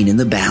is hanging in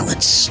the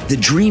balance. The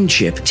Dream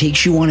Chip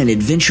takes you on an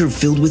adventure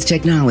filled with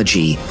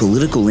technology,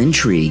 political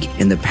intrigue,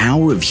 and the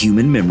power of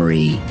human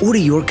memory. Order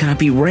your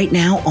copy right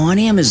now on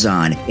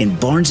Amazon and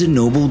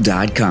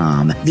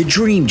BarnesandNoble.com. The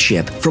Dream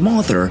Chip from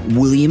author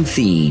William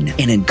Thien,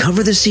 and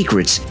uncover the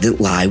secrets that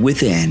lie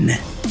within.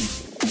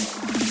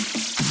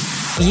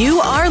 You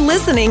are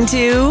listening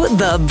to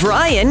The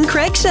Brian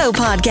Craig Show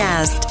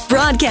podcast,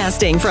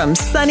 broadcasting from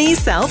sunny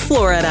South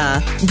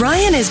Florida.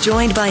 Brian is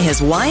joined by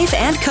his wife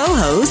and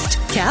co-host,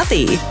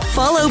 Kathy.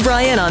 Follow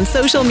Brian on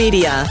social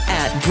media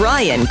at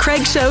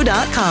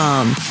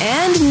BrianCraigShow.com.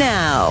 And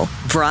now,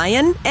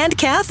 Brian and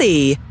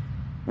Kathy.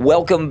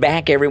 Welcome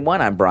back,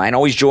 everyone. I'm Brian,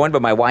 always joined by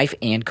my wife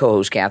and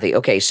co-host, Kathy.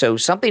 Okay, so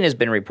something has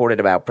been reported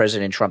about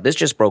President Trump. This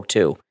just broke,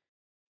 too.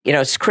 You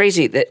know, it's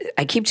crazy that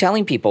I keep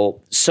telling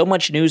people so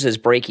much news is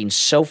breaking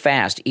so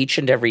fast each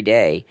and every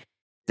day.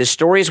 The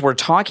stories we're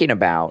talking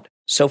about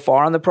so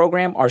far on the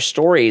program are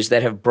stories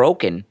that have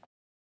broken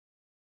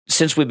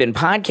since we've been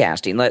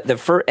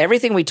podcasting.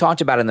 Everything we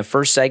talked about in the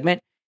first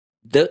segment,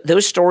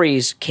 those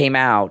stories came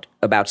out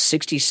about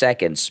 60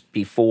 seconds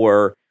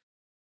before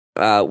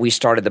we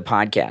started the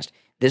podcast.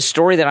 This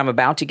story that I'm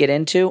about to get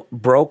into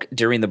broke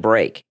during the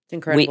break. It's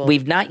incredible.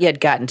 We've not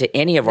yet gotten to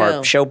any of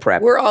our show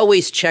prep. We're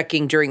always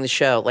checking during the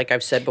show, like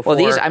I've said before,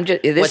 what's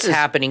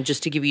happening,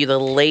 just to give you the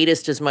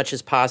latest as much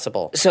as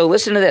possible. So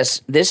listen to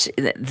this.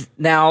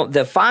 Now,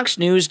 the Fox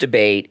News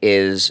debate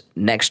is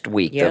next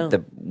week,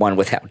 the one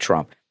without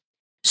Trump.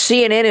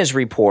 CNN is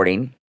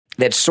reporting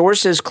that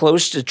sources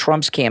close to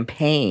Trump's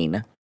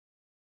campaign.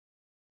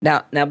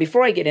 Now,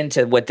 before I get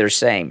into what they're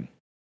saying,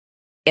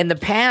 in the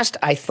past,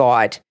 I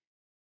thought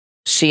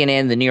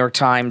CNN, the New York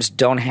Times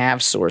don't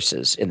have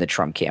sources in the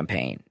Trump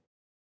campaign.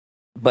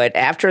 But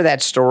after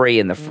that story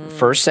in the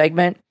first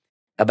segment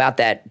about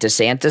that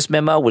DeSantis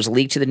memo was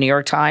leaked to the New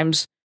York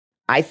Times,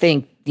 I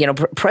think,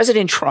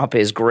 President Trump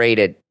is great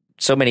at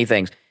so many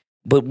things.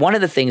 But one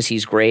of the things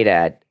he's great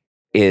at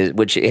is,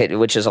 which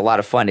is a lot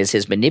of fun, is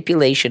his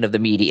manipulation of the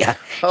media.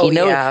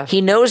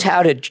 He knows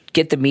how to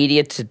get the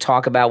media to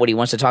talk about what he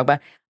wants to talk about.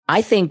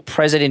 I think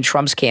President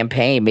Trump's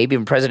campaign, maybe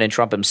even President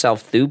Trump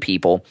himself through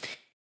people,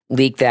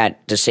 leaked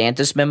that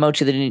DeSantis memo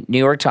to the New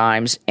York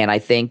Times, and I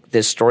think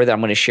this story that I'm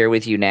going to share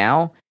with you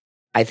now,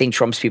 I think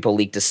Trump's people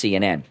leaked to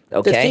CNN.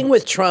 Okay? The thing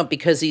with Trump,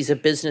 because he's a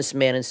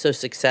businessman and so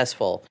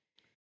successful,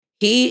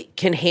 he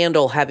can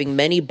handle having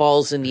many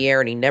balls in the air,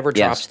 and he never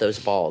drops those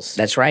balls.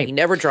 That's right. He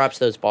never drops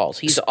those balls.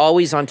 He's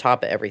always on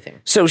top of everything.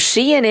 So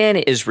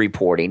CNN is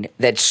reporting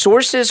that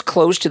sources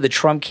close to the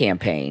Trump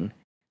campaign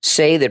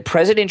say that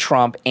President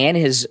Trump and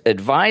his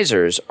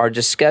advisors are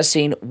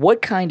discussing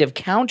what kind of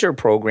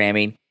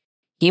counter-programming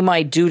he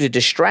might do to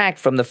distract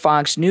from the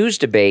Fox News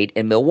debate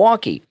in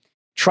Milwaukee.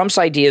 Trump's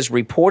ideas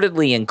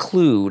reportedly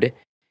include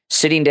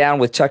sitting down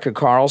with Tucker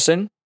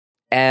Carlson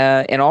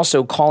and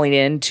also calling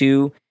in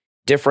to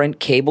different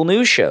cable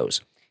news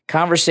shows.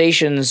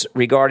 Conversations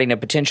regarding a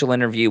potential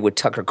interview with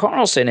Tucker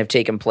Carlson have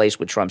taken place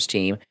with Trump's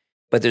team,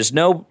 but there's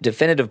no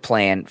definitive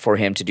plan for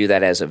him to do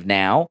that as of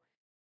now.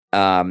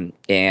 And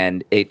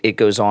it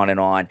goes on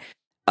and on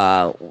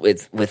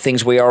with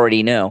things we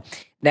already know.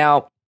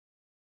 Now,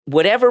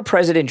 whatever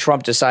President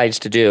Trump decides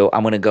to do,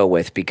 I'm going to go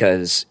with,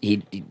 because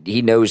he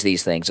knows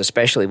these things,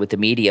 especially with the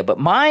media. But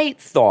my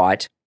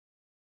thought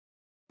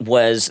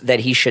was that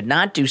he should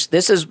not do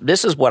this.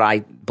 Is what I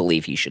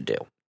believe he should do,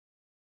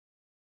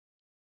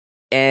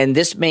 and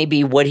this may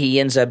be what he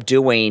ends up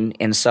doing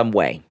in some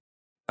way.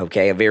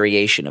 Okay, a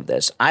variation of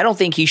this. I don't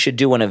think he should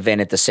do an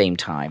event at the same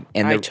time.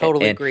 And I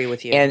totally agree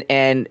with you.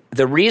 And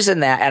the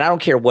reason that, and I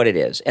don't care what it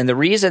is, and the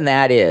reason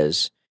that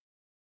is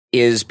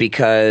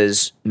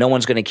because no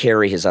one's going to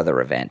carry his other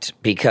event,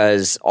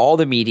 because all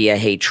the media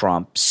hate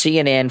Trump.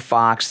 CNN,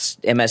 Fox,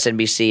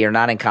 MSNBC are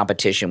not in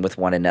competition with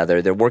one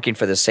another. They're working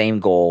for the same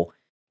goal,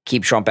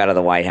 keep Trump out of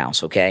the White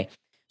House, okay?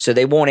 So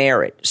they won't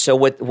air it. So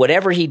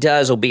whatever he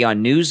does will be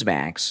on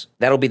Newsmax.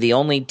 That'll be the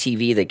only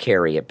TV that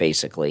carry it,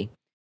 basically.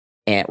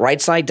 And right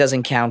side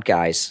doesn't count,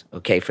 guys,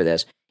 okay, for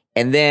this.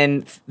 And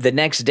then the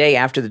next day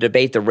after the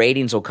debate, the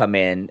ratings will come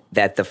in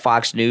that the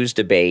Fox News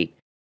debate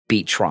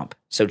beat Trump.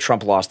 So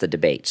Trump lost the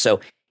debate. So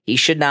he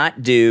should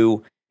not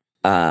do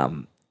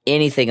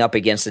anything up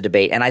against the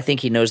debate. And I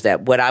think he knows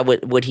that.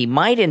 What he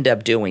might end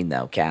up doing,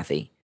 though,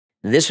 Kathy,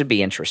 this would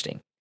be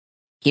interesting.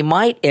 he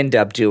might end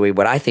up doing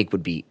what I think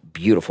would be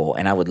beautiful,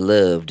 and I would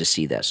love to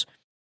see this.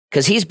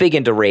 Because he's big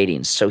into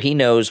ratings, so he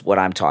knows what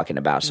I'm talking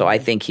about. So I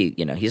think he's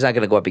not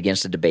going to go up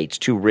against the debate. It's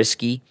too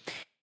risky.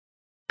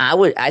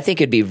 I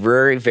think it'd be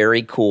very,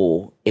 very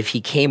cool if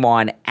he came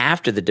on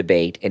after the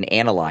debate and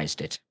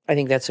analyzed it. I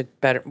think that's a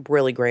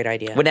really great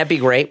idea. Wouldn't that be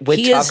great? With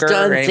he Tucker has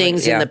done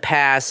things in the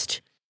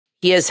past.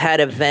 He has had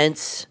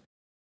events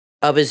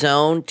of his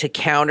own to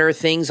counter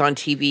things on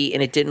TV,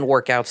 and it didn't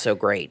work out so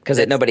great. Because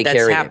nobody carried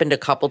it. That's happened a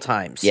couple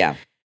times. Yeah.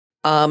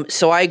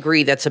 So I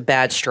agree that's a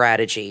bad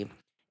strategy.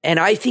 And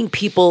I think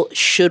people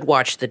should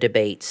watch the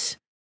debates.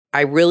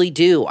 I really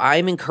do.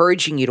 I'm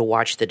encouraging you to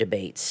watch the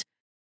debates.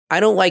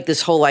 I don't like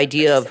this whole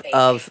idea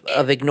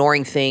of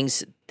ignoring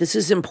things. This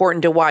is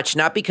important to watch,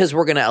 not because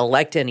we're going to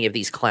elect any of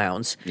these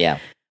clowns. Yeah.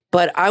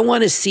 But I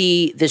want to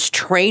see this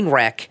train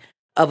wreck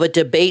of a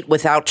debate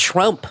without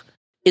Trump.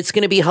 It's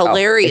going to be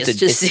hilarious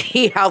to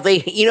see how they,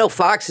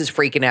 Fox is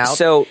freaking out.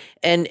 So,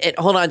 and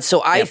hold on.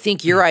 So I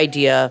think your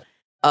idea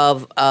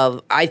of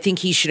I think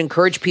he should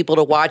encourage people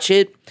to watch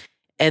it.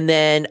 And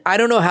then I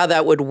don't know how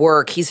that would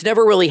work. He's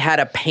never really had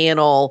a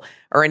panel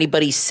or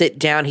anybody sit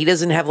down. He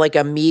doesn't have like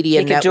a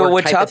media network do it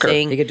with type Tucker. of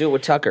thing. He could do it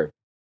with Tucker.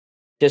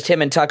 Just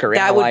him and Tucker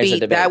analyze the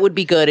debate. That would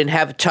be good, and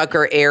have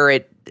Tucker air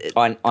it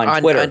on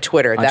Twitter. On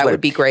Twitter. That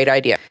would be a great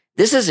idea.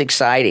 This is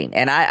exciting,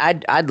 and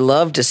I'd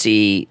love to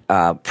see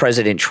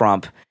President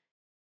Trump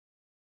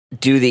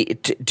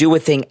do a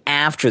thing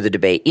after the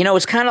debate.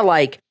 It's kind of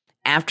like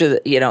after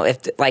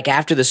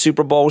after the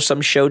Super Bowl,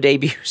 some show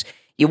debuts.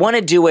 You want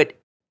to do it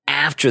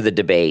after the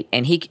debate,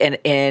 and he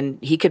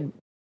could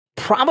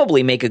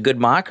probably make a good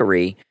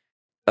mockery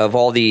of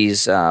all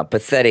these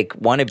pathetic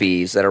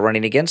wannabes that are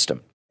running against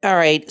him. All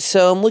right,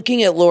 so I'm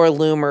looking at Laura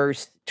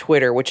Loomer's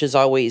Twitter, which is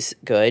always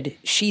good.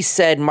 She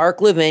said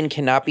Mark Levin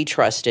cannot be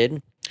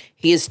trusted.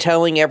 He is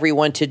telling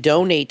everyone to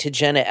donate to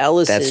Jenna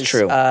Ellis's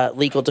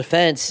legal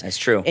defense. That's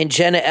true. And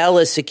Jenna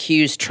Ellis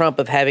accused Trump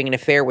of having an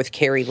affair with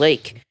Carrie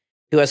Lake,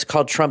 who has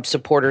called Trump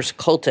supporters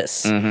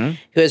cultists,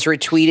 who has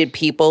retweeted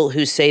people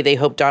who say they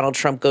hope Donald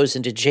Trump goes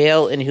into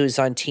jail, and who's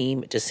on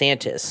Team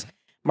DeSantis.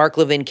 Mark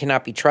Levin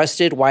cannot be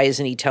trusted. Why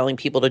isn't he telling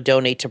people to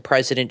donate to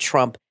President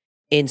Trump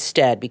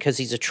instead? Because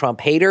he's a Trump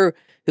hater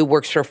who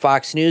works for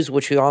Fox News,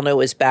 which we all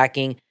know is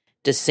backing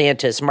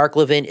DeSantis. Mark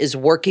Levin is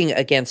working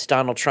against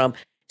Donald Trump.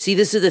 See,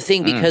 this is the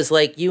thing, because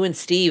like you and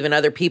Steve and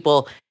other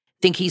people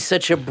think he's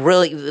such a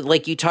brilliant,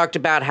 like you talked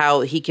about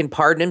how he can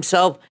pardon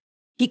himself.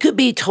 He could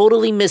be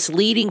totally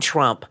misleading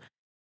Trump.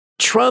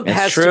 Trump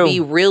has to be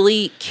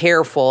really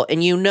careful,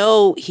 and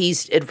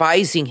he's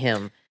advising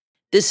him.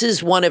 This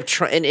is one of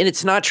Trump, and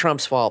it's not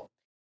Trump's fault.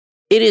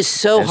 It is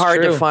so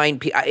hard to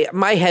find.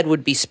 My head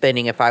would be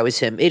spinning if I was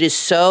him. It is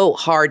so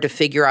hard to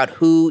figure out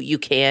who you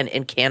can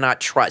and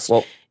cannot trust.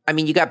 Well, I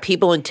mean, you got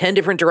people in 10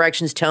 different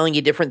directions telling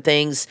you different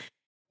things,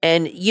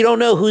 and you don't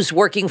know who's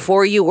working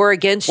for you or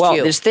against you.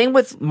 Well, this thing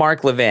with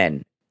Mark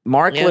Levin.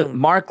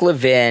 Mark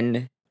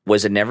Levin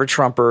was a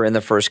never-Trumper in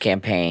the first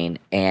campaign,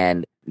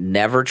 and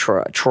never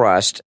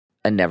trust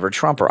a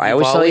never-Trumper. I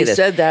always tell you this.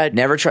 Said that.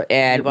 Never trust.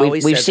 And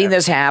we've seen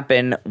this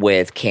happen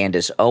with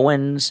Candace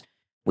Owens.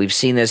 We've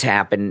seen this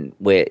happen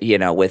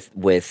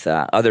with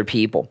other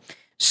people.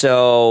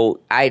 So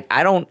I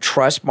don't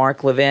trust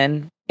Mark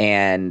Levin,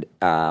 and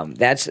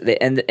that's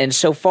and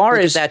so far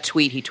as that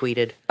tweet he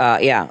tweeted.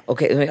 Yeah.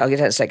 Okay. I'll get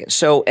to that in a second.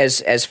 So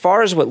as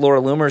far as what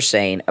Laura Loomer's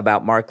saying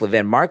about Mark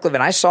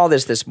Levin, I saw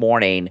this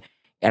morning,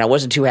 and I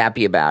wasn't too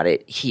happy about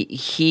it.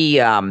 He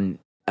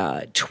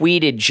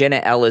tweeted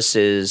Jenna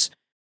Ellis's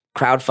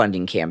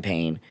crowdfunding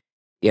campaign,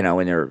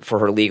 for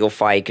her legal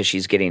fight because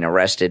she's getting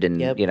arrested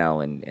and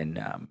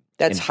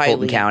that's in highly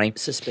Fulton County.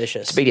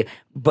 Suspicious. It's a big deal.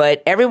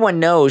 But everyone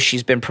knows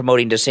she's been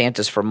promoting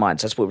DeSantis for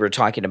months. That's what we were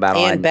talking about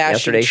on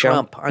yesterday's show.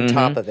 Trump on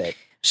top of it.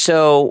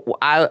 So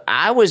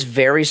I was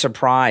very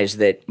surprised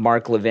that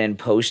Mark Levin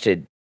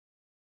posted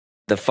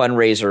the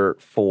fundraiser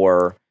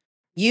for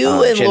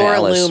you and Jenna Laura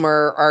Ellis.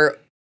 Loomer are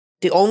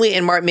the only,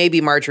 and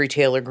maybe Marjorie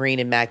Taylor Greene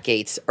and Matt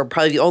Gaetz are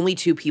probably the only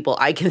two people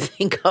I can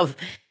think of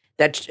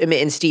that,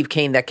 and Steve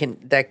Kane,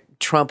 that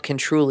Trump can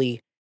truly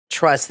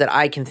trust, that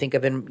I can think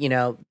of,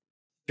 and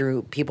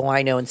through people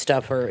I know and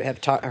stuff or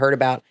have heard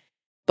about.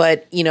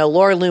 But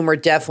Laura Loomer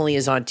definitely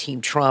is on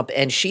Team Trump,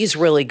 and she's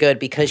really good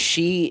because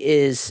she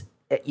is.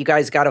 You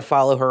guys got to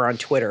follow her on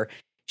Twitter.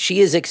 She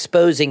is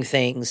exposing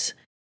things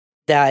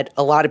that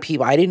a lot of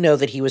people. I didn't know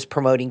that he was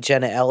promoting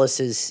Jenna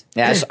Ellis's.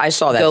 Yeah, I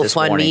saw that this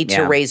morning. GoFundMe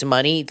to raise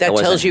money. That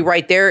tells you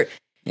right there.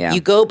 Yeah.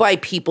 You go by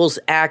people's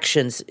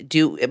actions,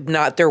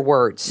 not their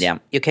words. Yeah.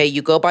 Okay.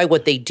 You go by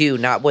what they do,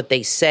 not what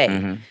they say.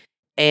 Mm-hmm.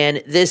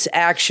 And this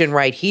action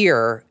right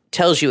here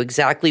tells you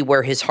exactly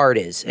where his heart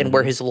is and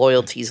where his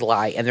loyalties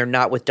lie, and they're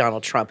not with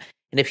Donald Trump.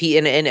 And if he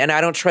and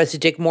I don't trust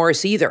Dick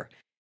Morris either.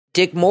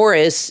 Dick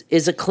Morris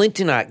is a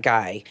Clintonite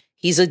guy.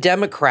 He's a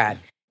Democrat.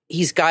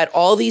 He's got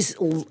all these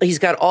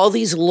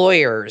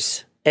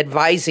lawyers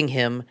advising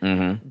him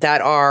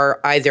that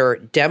are either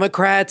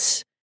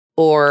Democrats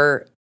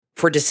or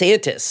for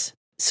DeSantis.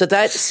 So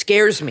that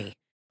scares me.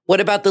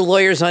 What about the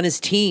lawyers on his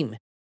team?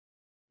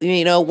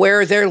 where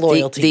are their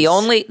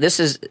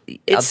loyalties?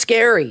 It's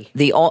scary.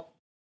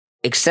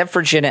 Except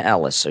for Jenna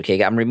Ellis,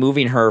 okay? I'm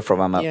removing her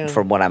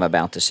from what I'm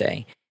about to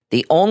say.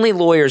 The only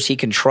lawyers he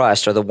can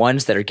trust are the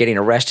ones that are getting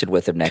arrested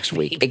with him next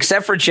week,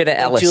 except for Jenna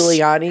Ellis.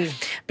 Giuliani.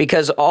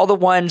 Because all the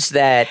ones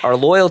that are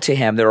loyal to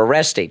him, they're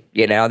arresting.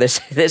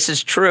 This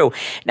is true.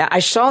 Now,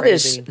 I saw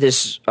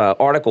this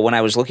article when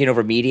I was looking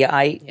over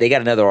Mediaite. They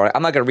got another article.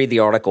 I'm not going to read the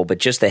article, but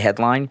just the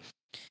headline.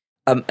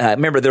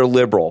 Remember, they're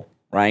liberal,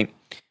 right?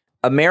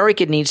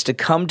 America needs to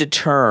come to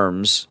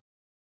terms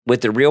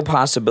with the real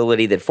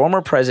possibility that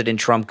former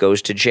President Trump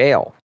goes to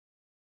jail.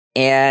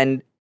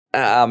 And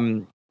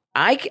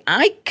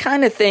I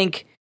kind of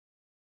think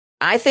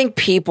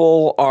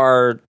people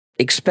are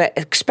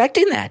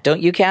expecting that,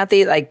 don't you,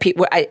 Kathy? Like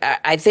people,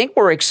 I think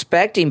we're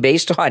expecting,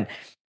 based on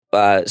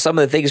some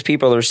of the things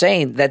people are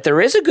saying, that there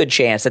is a good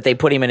chance that they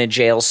put him in a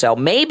jail cell,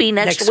 maybe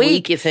next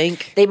week. You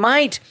think they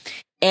might?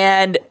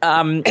 And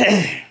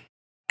I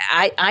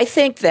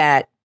think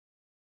that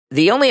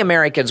the only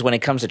Americans, when it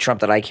comes to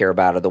Trump, that I care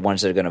about are the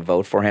ones that are going to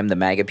vote for him, the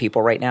MAGA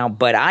people right now.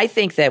 But I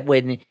think that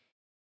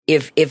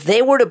if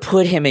they were to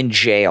put him in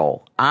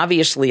jail,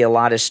 obviously a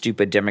lot of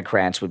stupid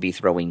Democrats would be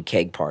throwing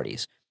keg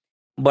parties.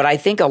 But I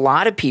think a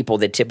lot of people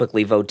that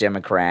typically vote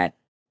Democrat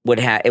would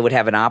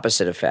have an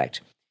opposite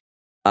effect.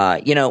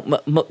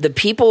 The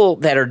people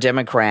that are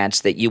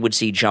Democrats that you would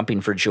see jumping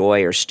for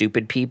joy are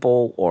stupid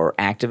people or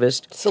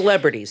activists.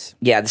 Celebrities.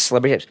 Yeah, the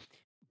celebrities.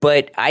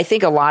 But I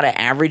think a lot of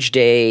average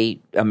day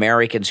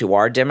Americans who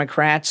are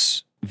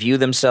Democrats view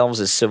themselves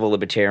as civil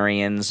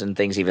libertarians and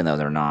things, even though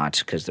they're not,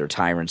 because they're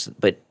tyrants.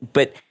 But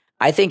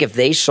I think if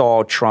they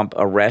saw Trump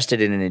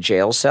arrested and in a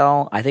jail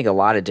cell, I think a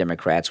lot of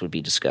Democrats would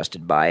be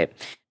disgusted by it.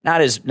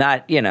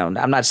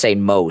 I'm not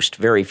saying most,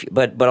 very few,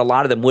 but a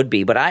lot of them would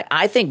be. But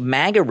I think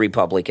MAGA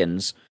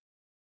Republicans,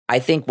 I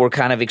think we're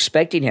kind of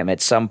expecting him at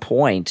some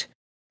point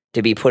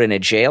to be put in a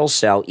jail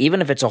cell,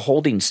 even if it's a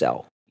holding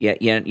cell.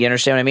 You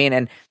understand what I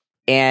mean?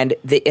 And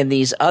in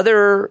these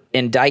other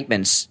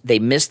indictments, they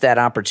missed that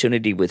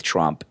opportunity with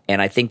Trump, and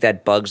I think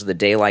that bugs the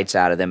daylights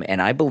out of them.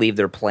 And I believe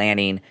they're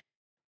planning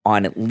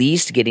on at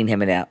least getting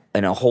him in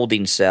a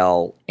holding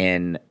cell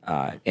in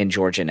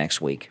Georgia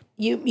next week.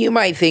 You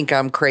might think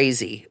I'm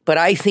crazy, but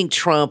I think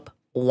Trump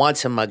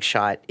wants a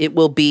mugshot. It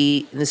will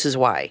be, and this is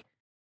why,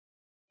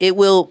 it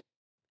will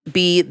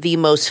be the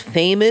most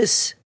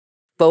famous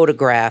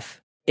photograph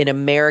in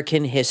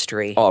American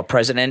history. Oh, a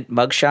president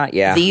mugshot?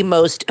 Yeah. The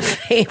most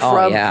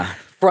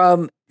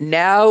from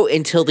now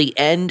until the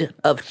end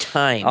of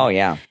time. Oh,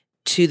 yeah.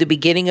 To the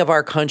beginning of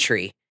our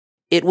country.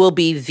 It will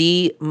be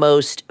the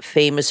most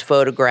famous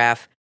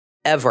photograph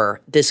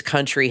ever this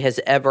country has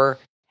ever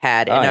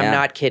had. And I'm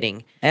not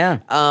kidding. Yeah.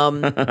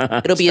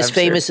 It'll be as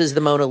famous as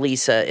the Mona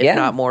Lisa, if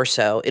not more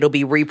so. It'll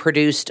be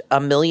reproduced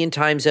 1 million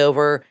times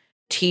over.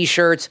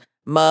 T-shirts,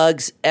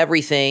 mugs,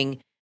 everything.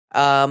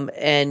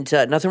 And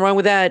nothing wrong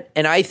with that.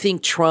 And I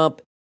think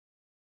Trump,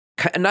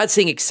 I'm not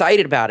saying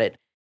excited about it,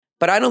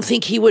 but I don't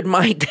think he would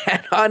mind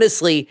that,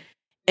 honestly.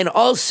 And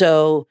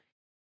also,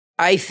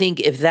 I think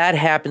if that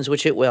happens,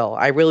 which it will,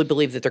 I really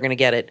believe that they're going to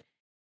get it.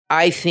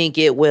 I think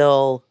it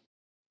will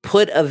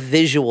put a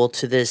visual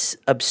to this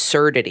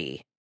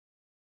absurdity,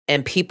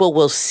 and people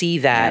will see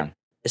that,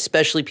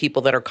 especially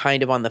people that are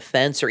kind of on the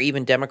fence or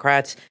even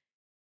Democrats,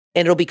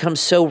 and it'll become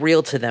so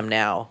real to them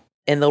now.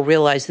 And they'll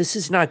realize this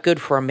is not good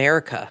for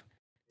America.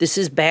 This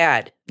is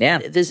bad. Yeah.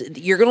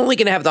 You're only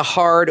going to have the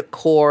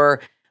hardcore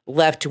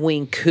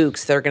left-wing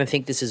kooks that are going to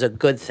think this is a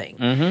good thing.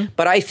 Mm-hmm.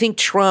 But I think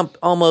Trump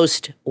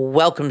almost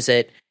welcomes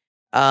it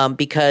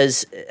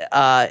because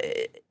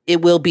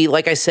it will be,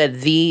 like I said,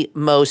 the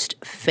most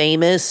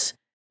famous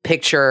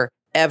picture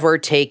ever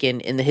taken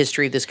in the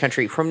history of this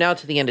country from now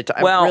to the end of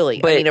time. Well, really.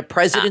 I mean, a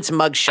president's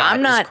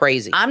mugshot is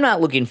crazy. I'm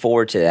not looking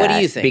forward to that. What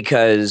do you think?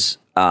 Because,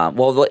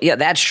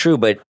 that's true,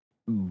 but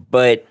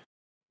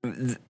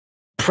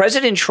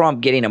President Trump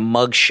getting a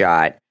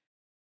mugshot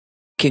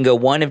can go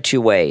one of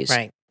two ways.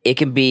 Right. It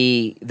can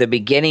be the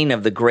beginning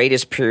of the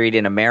greatest period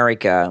in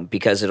America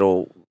because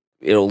it'll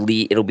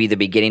be the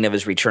beginning of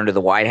his return to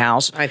the White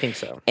House. I think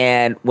so.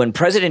 And when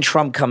President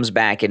Trump comes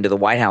back into the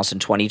White House in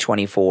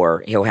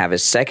 2024, he'll have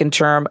his second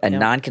term, a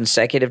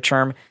non-consecutive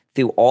term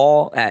through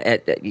all.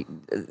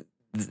 I'm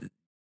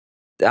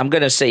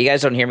going to say, you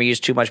guys don't hear me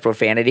use too much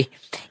profanity.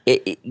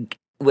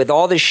 With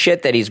all the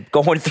shit that he's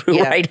going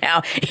through right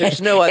now,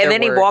 there's no other and then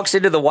word. He walks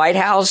into the White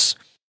House,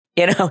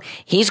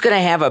 he's going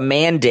to have a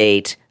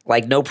mandate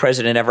like no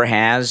president ever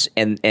has,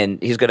 and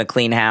he's going to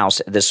clean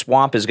house. The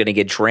swamp is going to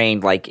get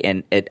drained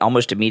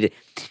almost immediately.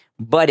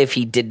 But if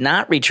he did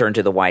not return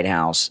to the White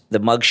House, the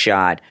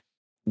mugshot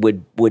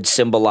would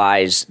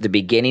symbolize the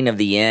beginning of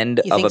the end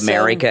of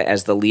America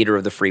as the leader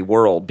of the free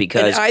world.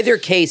 Because in either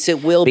case,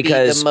 it will be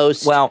the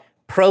most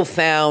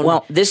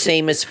profound,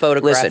 famous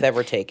photograph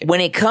ever taken. When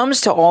it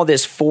comes to all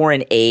this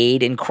foreign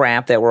aid and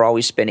crap that we're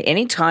always spending,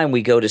 anytime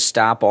we go to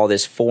stop all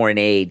this foreign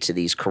aid to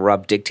these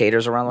corrupt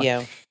dictators around the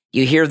world,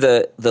 you hear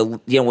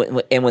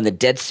when the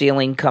debt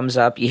ceiling comes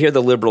up, you hear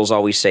the liberals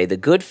always say the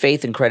good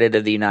faith and credit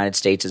of the United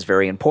States is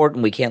very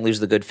important. We can't lose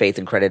the good faith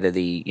and credit of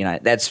the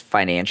United. That's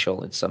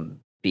financial. It's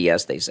some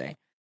BS they say.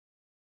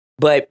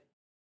 But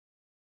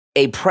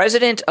a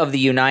president of the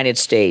United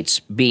States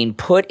being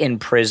put in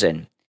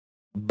prison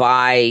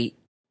by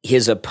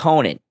his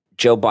opponent,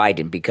 Joe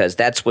Biden, because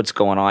that's what's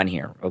going on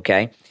here,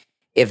 okay?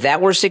 If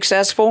that were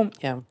successful,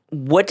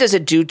 what does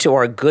it do to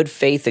our good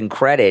faith and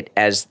credit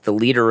as the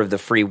leader of the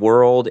free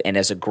world and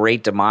as a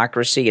great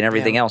democracy and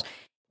everything else?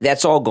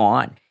 That's all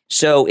gone.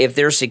 So if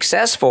they're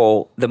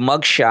successful, the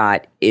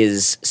mugshot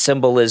is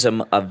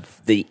symbolism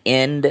of the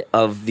end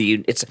of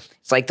it's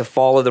like the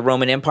fall of the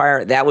Roman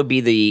Empire. That would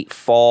be the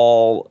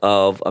fall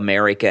of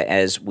America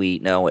as we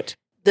know it.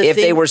 If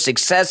they were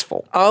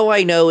successful. All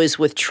I know is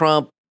with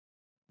Trump,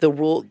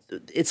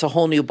 it's a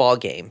whole new ball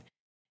game.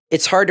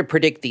 It's hard to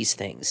predict these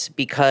things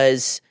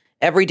because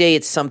every day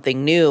it's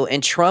something new,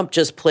 and Trump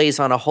just plays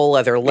on a whole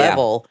other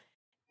level. Yeah.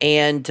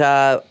 And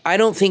I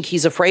don't think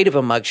he's afraid of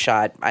a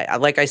mugshot.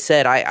 Like I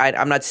said,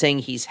 I'm not saying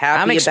he's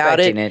happy about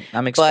it.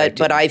 I'm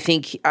expecting but I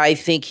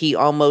think he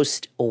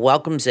almost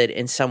welcomes it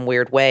in some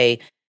weird way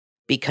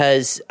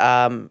because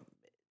of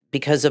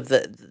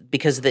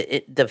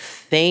the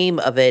fame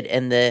of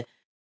it,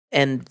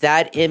 and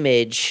that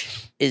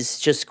image is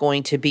just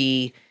going to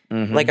be,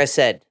 like I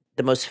said,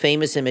 the most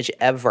famous image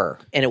ever,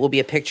 and it will be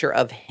a picture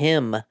of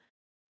him,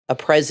 a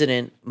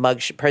presidential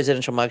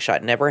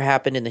mugshot. Never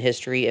happened in the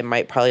history. It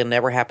might probably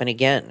never happen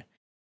again.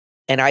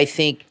 And I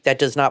think that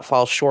does not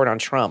fall short on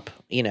Trump.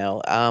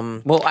 Well,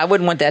 I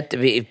wouldn't want that to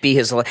be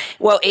his.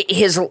 Well,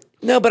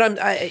 no, but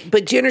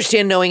but do you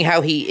understand? Knowing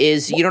how he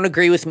is, you don't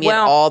agree with me at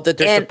all that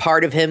there's a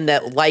part of him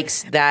that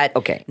likes that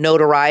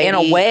notoriety in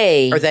a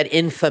way, or that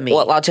infamy.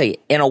 Well, I'll tell you,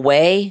 in a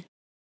way,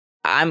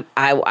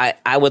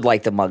 I would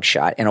like the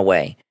mugshot in a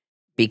way.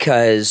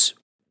 Because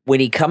when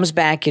he comes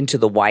back into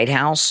the White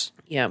House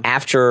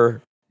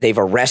after they've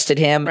arrested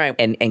him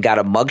and got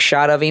a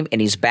mugshot of him, and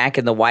he's back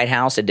in the White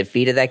House and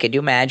defeated that, can you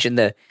imagine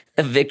the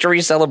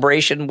victory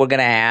celebration we're going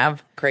to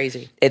have?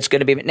 Crazy. It's going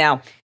to be.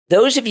 Now,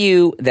 those of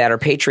you that are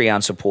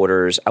Patreon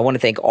supporters, I want to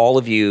thank all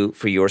of you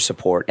for your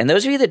support. And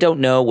those of you that don't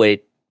know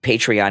what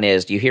Patreon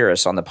is, you hear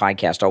us on the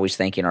podcast always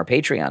thanking our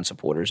Patreon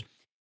supporters.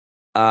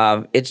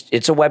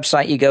 It's a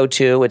website you go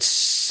to. It's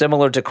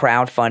similar to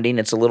crowdfunding.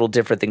 It's a little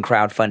different than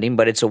crowdfunding,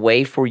 but it's a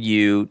way for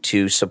you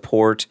to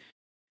support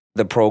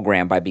the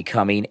program by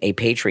becoming a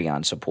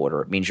Patreon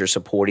supporter. It means you're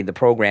supporting the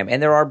program,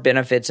 and there are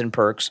benefits and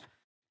perks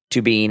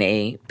to being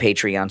a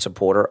Patreon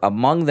supporter.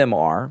 Among them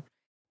are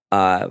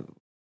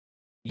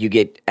you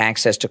get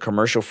access to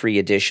commercial-free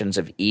editions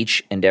of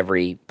each and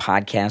every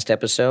podcast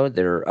episode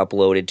that are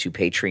uploaded to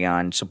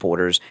Patreon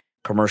supporters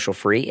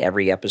commercial-free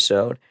every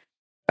episode.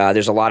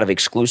 There's a lot of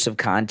exclusive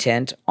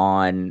content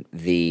on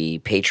the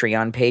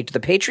Patreon page. The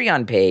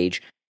Patreon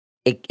page,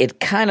 it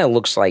kind of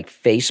looks like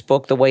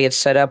Facebook the way it's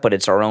set up, but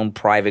it's our own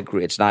private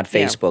group. It's not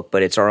Facebook,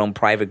 but it's our own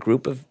private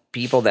group of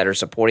people that are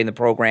supporting the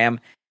program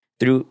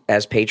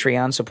as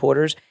Patreon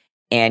supporters.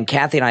 And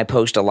Kathy and I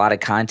post a lot of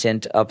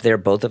content up there.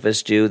 Both of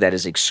us do that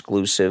is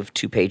exclusive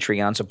to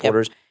Patreon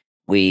supporters. Yep.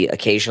 We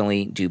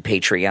occasionally do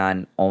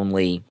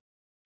Patreon-only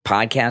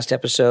podcast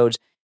episodes,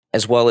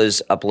 as well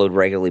as upload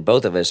regularly,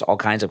 both of us, all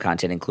kinds of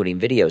content, including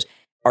videos.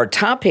 Our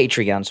top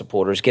Patreon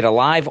supporters get a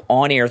live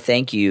on-air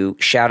thank you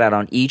shout-out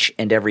on each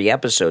and every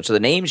episode. So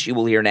the names you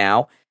will hear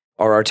now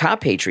are our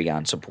top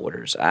Patreon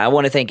supporters. I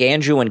want to thank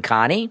Andrew and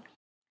Connie,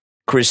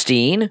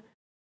 Christine,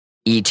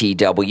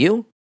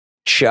 ETW,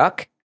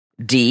 Chuck,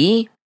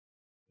 D,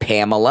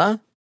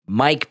 Pamela,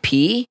 Mike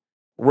P,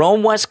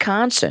 Rome,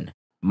 Wisconsin,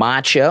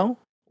 Macho,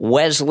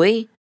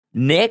 Wesley,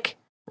 Nick,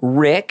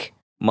 Rick,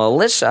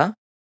 Melissa,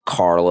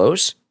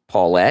 Carlos,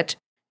 Paulette,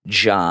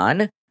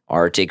 John,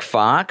 Arctic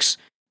Fox,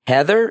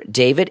 Heather,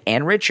 David,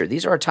 and Richard.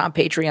 These are our top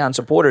Patreon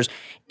supporters.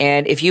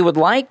 And if you would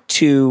like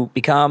to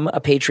become a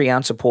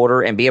Patreon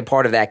supporter and be a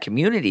part of that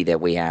community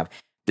that we have,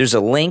 there's a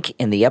link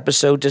in the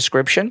episode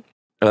description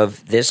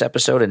of this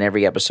episode and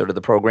every episode of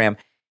the program.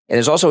 And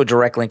there's also a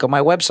direct link on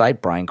my website,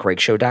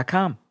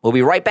 briancraigshow.com. We'll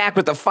be right back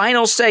with the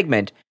final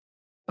segment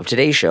of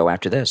today's show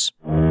after this.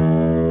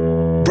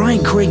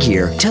 Brian Craig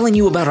here, telling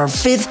you about our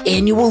 5th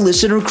annual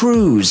listener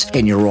cruise.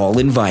 And you're all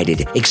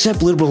invited,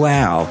 except Liberal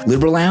Al.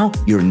 Liberal Al,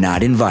 you're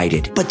not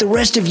invited, but the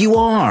rest of you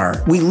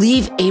are. We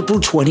leave April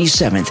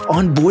 27th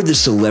on board the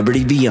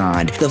Celebrity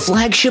Beyond, the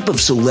flagship of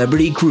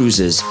celebrity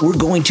cruises. We're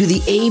going to the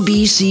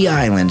ABC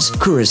Islands,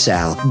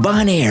 Curacao,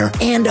 Bonaire,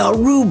 and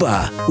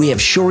Aruba. We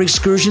have shore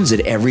excursions at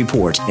every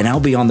port, and I'll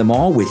be on them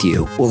all with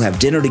you. We'll have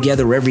dinner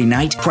together every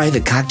night,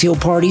 private cocktail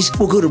parties,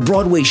 we'll go to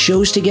Broadway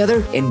shows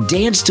together, and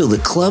dance till the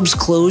clubs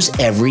close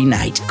every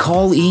night.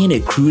 Call Ian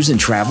at Cruise and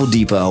Travel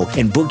Depot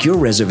and book your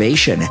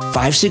reservation.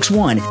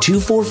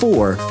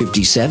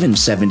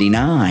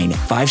 561-244-5779.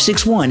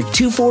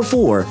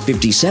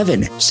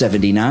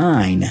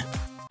 561-244-5779.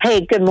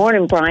 Hey, good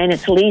morning, Brian.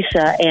 It's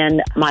Lisa,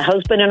 and my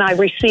husband and I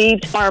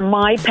received our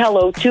My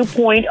Pillow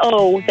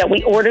 2.0 that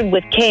we ordered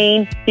with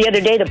Kane the other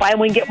day, the buy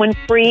one, get one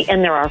free,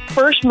 and they're our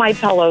first My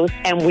Pillows,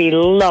 and we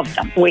love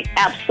them. We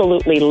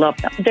absolutely love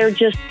them. They're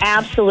just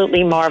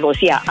absolutely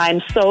marvelous. Yeah,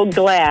 I'm so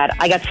glad.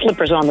 I got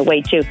slippers on the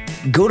way, too.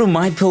 Go to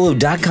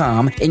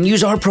MyPillow.com and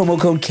use our promo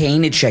code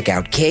Kane at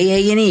checkout,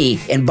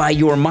 K-A-N-E, and buy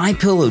your My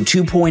Pillow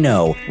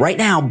 2.0. Right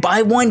now,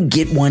 buy one,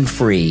 get one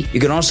free. You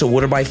can also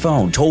order by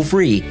phone, toll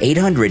free,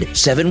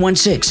 800-716-4879.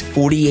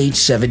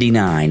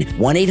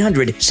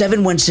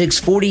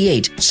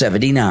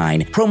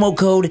 1-800-716-4879. Promo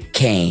code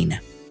Kane.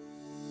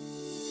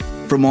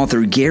 From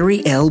author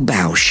Gary L.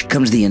 Bausch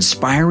comes the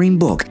inspiring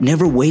book,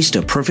 Never Waste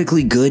a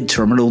Perfectly Good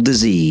Terminal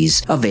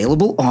Disease,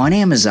 available on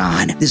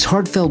Amazon. This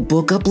heartfelt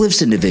book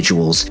uplifts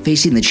individuals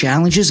facing the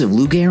challenges of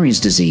Lou Gehrig's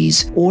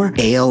disease, or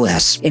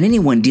ALS, and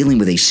anyone dealing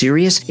with a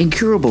serious,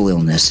 incurable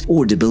illness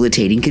or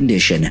debilitating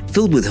condition.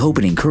 Filled with hope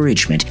and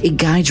encouragement, it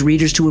guides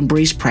readers to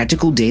embrace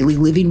practical daily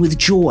living with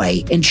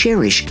joy and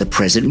cherish the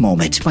present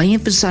moment. By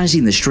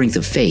emphasizing the strength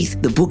of faith,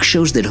 the book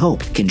shows that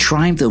hope can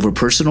triumph over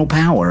personal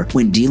power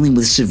when dealing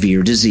with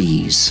severe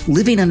disease.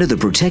 Living under the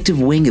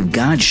protective wing of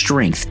God's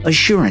strength,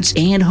 assurance,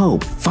 and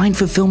hope, find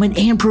fulfillment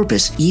and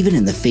purpose even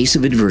in the face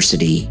of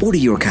adversity. Order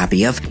your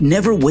copy of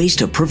Never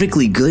Waste a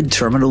Perfectly Good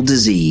Terminal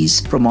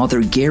Disease from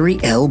author Gary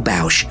L.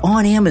 Bausch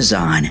on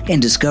Amazon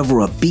and discover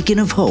a beacon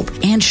of hope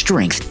and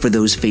strength for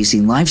those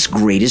facing life's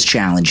greatest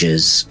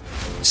challenges.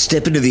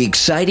 Step into the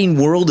exciting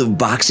world of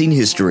boxing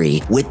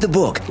history with the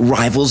book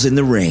Rivals in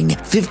the Ring,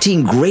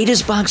 15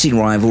 Greatest Boxing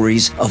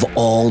Rivalries of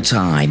All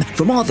Time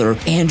from author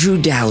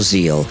Andrew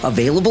Dalziel,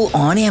 available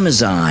on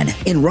Amazon.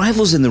 In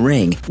Rivals in the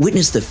Ring,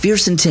 witness the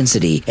fierce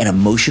intensity and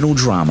emotional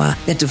drama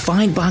that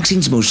defined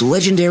boxing's most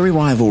legendary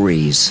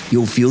rivalries.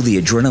 You'll feel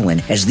the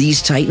adrenaline as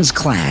these titans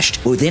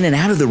clashed, both in and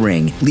out of the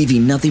ring,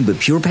 leaving nothing but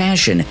pure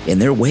passion in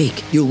their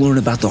wake. You'll learn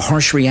about the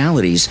harsh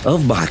realities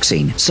of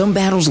boxing. Some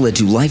battles led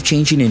to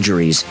life-changing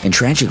injuries and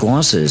tragic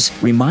losses,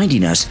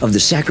 reminding us of the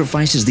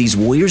sacrifices these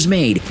warriors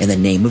made in the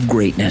name of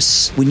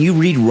greatness. When you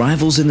read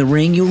Rivals in the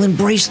Ring, you'll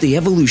embrace the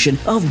evolution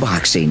of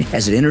boxing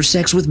as it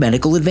intersects with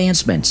medical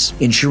advancements,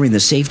 ensuring the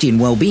safety and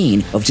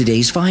well-being of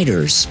today's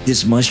fighters.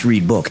 This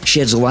must-read book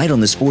sheds light on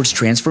the sport's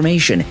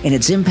transformation and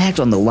its impact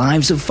on the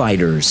lives of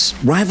fighters.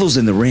 Rivals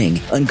in the Ring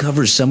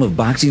uncovers some of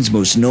boxing's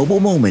most noble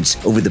moments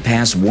over the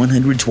past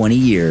 120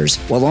 years,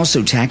 while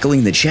also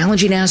tackling the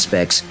challenging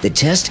aspects that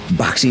test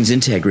boxing's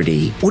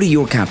integrity. Order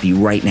your copy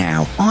right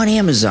now on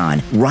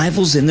Amazon.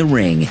 Rivals in the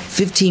Ring,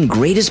 15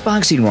 Greatest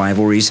Boxing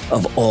Rivalries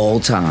of All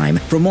Time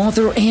from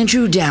author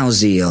Andrew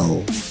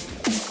Dalziel.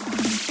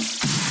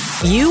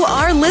 You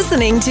are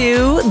listening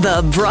to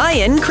the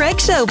Brian Craig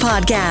Show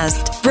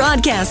podcast,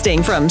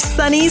 broadcasting from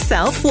sunny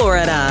South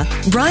Florida.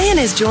 Brian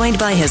is joined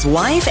by his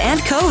wife and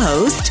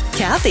co-host,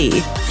 Kathy.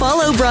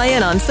 Follow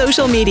Brian on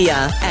social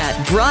media at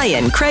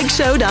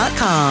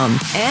BrianCraigShow.com.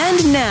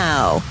 And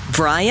now,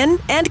 Brian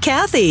and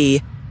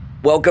Kathy.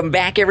 Welcome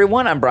back,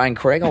 everyone. I'm Brian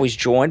Craig, always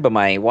joined by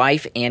my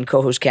wife and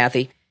co-host,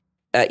 Kathy.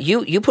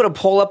 You put a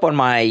poll up on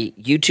my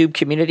YouTube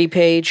community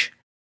page.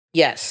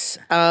 Yes.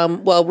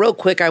 Well, real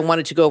quick, I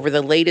wanted to go over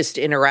the latest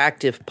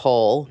interactive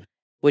poll,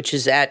 which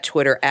is at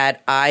Twitter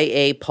at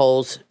IA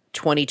Polls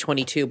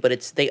 2022,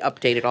 but they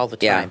update it all the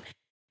time. Yeah.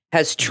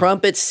 Has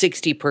Trump at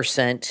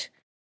 60%,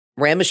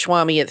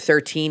 Ramaswamy at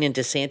 13%, and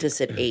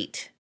DeSantis at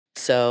 8%.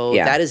 So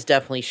that has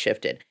definitely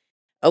shifted.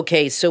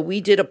 Okay, so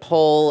we did a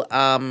poll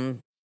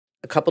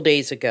a couple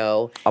days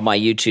ago on my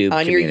YouTube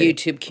your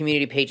YouTube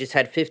community page. It's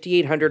had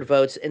 5,800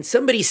 votes, and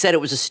somebody said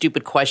it was a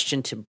stupid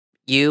question to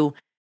you.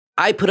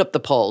 I put up the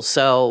poll,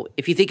 so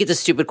if you think it's a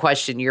stupid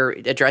question, you're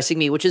addressing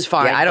me, which is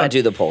fine. Yeah, I don't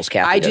do the polls,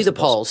 Kathy. I do the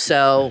polls,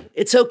 so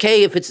it's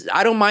okay if it's.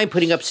 I don't mind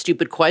putting up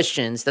stupid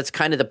questions. That's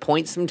kind of the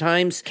point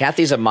sometimes.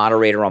 Kathy's a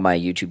moderator on my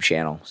YouTube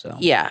channel, so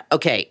yeah.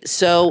 Okay,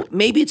 so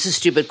maybe it's a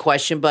stupid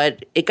question,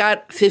 but it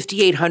got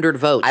 5,800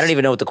 votes. I don't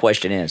even know what the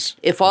question is.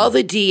 If all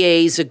the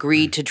DAs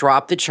agreed to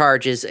drop the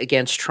charges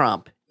against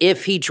Trump,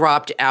 if he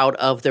dropped out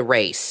of the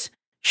race,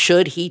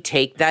 should he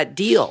take that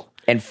deal?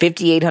 And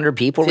 5,800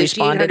 people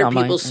responded.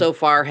 5,800 people so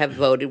far have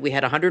voted. We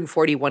had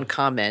 141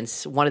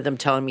 comments, one of them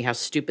telling me how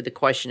stupid the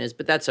question is,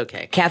 but that's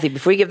okay. Kathy,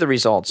 before we give the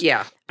results,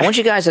 I want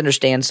you guys to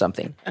understand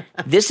something.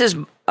 This is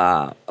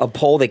a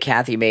poll that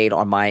Kathy made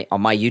on my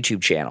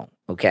YouTube channel,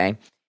 okay?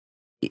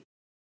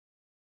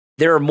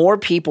 There are more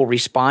people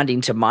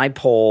responding to my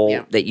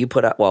poll that you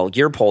put up,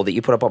 your poll that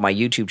you put up on my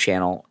YouTube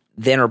channel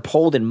than are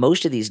polled in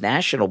most of these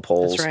national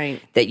polls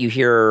that you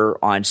hear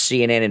on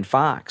CNN and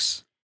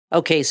Fox.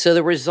 Okay, so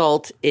the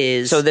result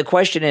is. So the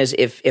question is,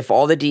 if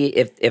all these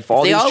charges were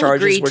dropped, they all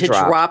agreed to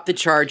drop the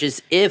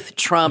charges if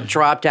Trump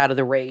dropped out of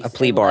the race, a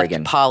plea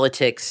bargain,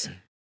 politics.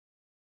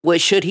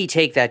 Should he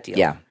take that deal?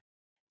 Yeah.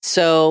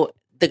 So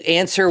the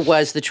answer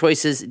was the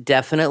choices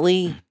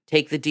definitely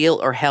take the deal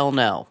or hell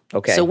no.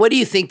 Okay. So what do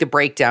you think the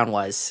breakdown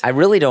was? I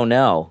really don't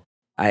know.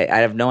 I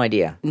have no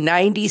idea.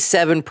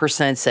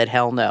 97% said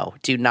hell no,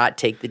 do not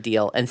take the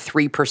deal, and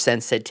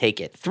 3% said take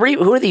it.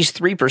 Who are these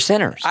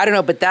 3%ers? I don't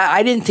know, but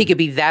I didn't think it'd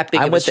be that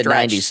big of a stretch. I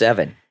went to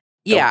 97.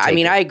 Yeah, I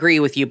mean, I agree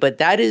with you, but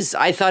that is,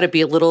 I thought it'd be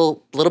a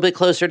little bit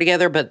closer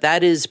together, but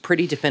that is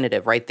pretty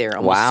definitive right there.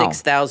 Almost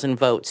 6,000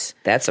 votes.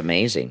 That's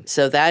amazing.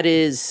 So that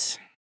is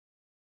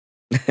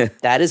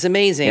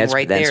amazing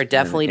right there.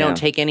 Definitely don't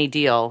take any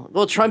deal.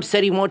 Well, Trump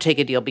said he won't take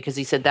a deal because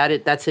he said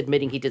that's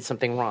admitting he did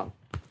something wrong.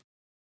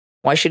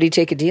 Why should he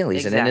take a deal?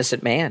 He's an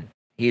innocent man.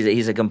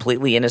 He's a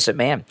completely innocent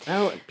man.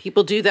 Well,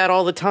 people do that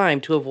all the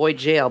time to avoid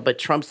jail, but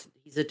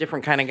he's a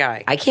different kind of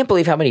guy. I can't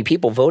believe how many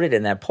people voted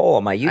in that poll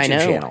on my YouTube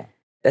channel.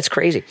 That's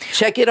crazy.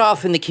 Check it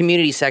off in the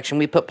community section.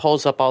 We put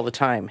polls up all the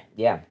time.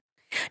 Yeah.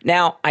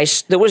 Now,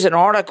 there was an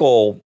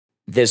article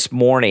this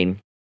morning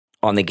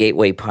on the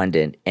Gateway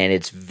Pundit, and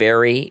it's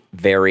very,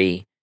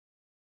 very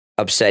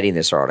upsetting,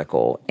 this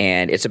article.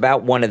 And it's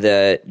about one of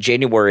the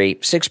January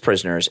 6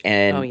 prisoners,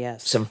 and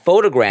some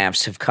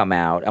photographs have come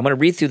out. I'm going to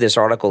read through this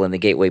article in the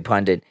Gateway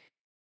Pundit.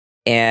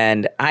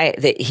 And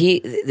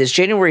this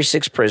January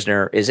 6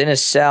 prisoner is in a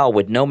cell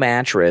with no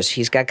mattress.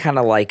 He's got kind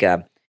of like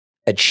a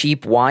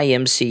cheap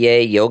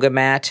YMCA yoga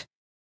mat,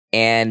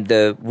 and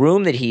the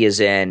room that he is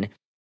in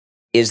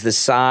is the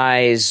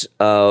size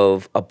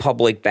of a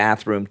public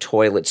bathroom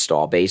toilet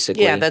stall,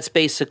 basically. Yeah, that's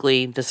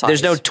basically the size.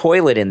 There's no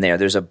toilet in there.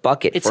 There's a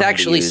bucket. It's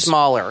actually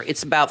smaller.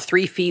 It's about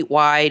 3 feet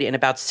wide and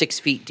about 6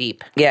 feet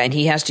deep. Yeah, and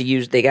he has to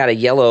use, they got a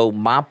yellow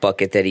mop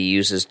bucket that he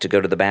uses to go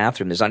to the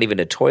bathroom. There's not even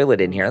a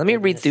toilet in here. Let me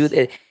read through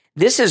it.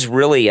 This is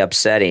really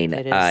upsetting.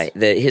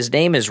 His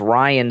name is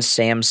Ryan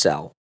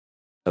Samsel,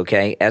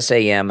 okay?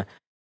 SAMSEL,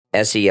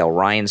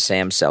 Ryan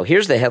Samsel.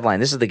 Here's the headline.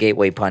 This is the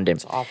Gateway Pundit.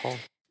 It's awful.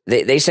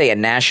 They say a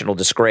national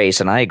disgrace,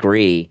 and I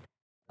agree.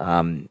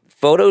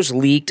 Photos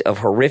leaked of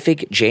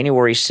horrific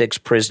January 6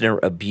 prisoner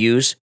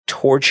abuse,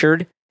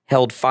 tortured,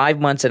 held 5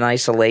 months in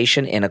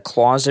isolation in a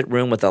closet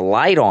room with a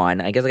light on.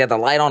 I guess I got the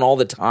light on all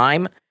the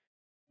time,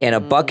 and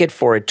a bucket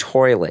for a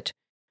toilet.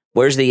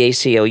 Where's the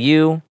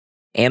ACLU,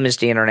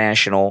 Amnesty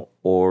International,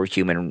 or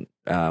Human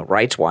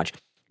Rights Watch?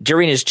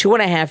 During his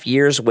 2.5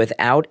 years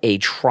without a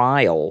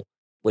trial,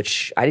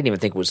 which I didn't even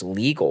think was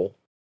legal.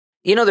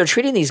 You know, they're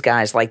treating these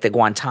guys like the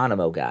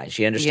Guantanamo guys.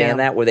 You understand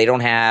that? Where they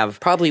don't have...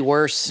 Probably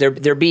worse.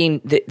 They're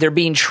being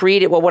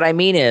treated... Well, what I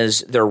mean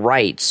is their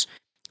rights.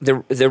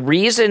 The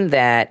reason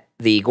that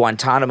the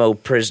Guantanamo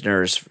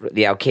prisoners,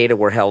 the Al-Qaeda,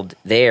 were held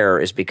there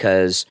is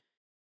because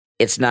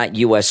it's not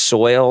U.S.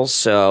 soil,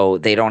 so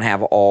they don't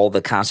have all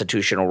the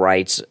constitutional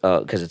rights,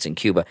 because it's in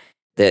Cuba,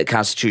 the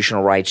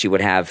constitutional rights you would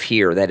have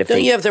here. That if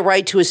Don't you have the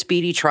right to a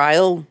speedy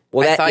trial?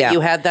 Well, I thought you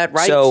had that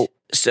right.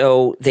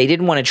 So they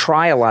didn't want to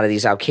try a lot of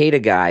these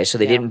Al-Qaeda guys, so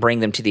they didn't bring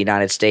them to the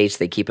United States.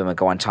 They keep them at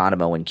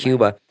Guantanamo in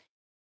Cuba. Right.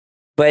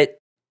 But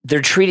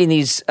they're treating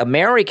these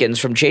Americans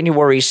from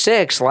January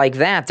 6th like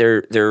that.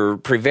 They're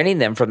preventing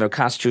them from their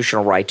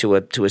constitutional right to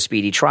a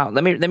speedy trial.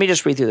 Let me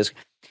just read through this.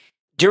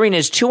 During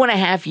his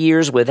 2.5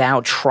 years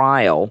without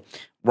trial,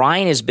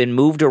 Ryan has been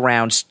moved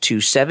around to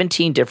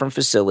 17 different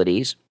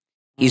facilities.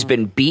 He's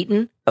been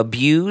beaten,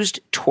 abused,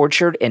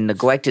 tortured, and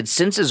neglected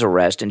since his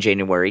arrest in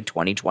January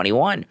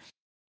 2021.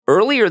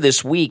 Earlier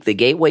this week, the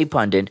Gateway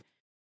Pundit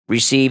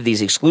received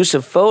these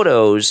exclusive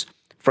photos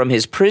from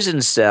his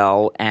prison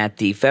cell at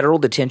the Federal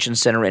Detention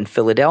Center in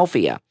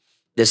Philadelphia.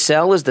 The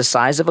cell is the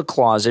size of a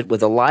closet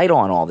with a light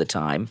on all the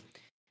time.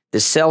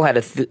 The cell had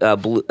a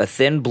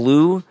thin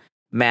blue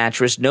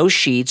mattress, no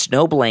sheets,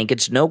 no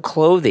blankets, no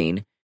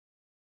clothing.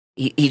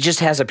 He just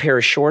has a pair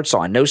of shorts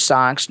on, no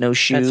socks, no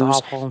shoes.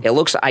 That's awful. It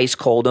looks ice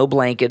cold, no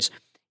blankets.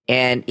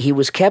 And he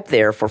was kept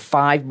there for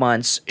 5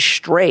 months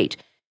straight.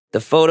 The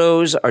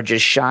photos are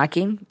just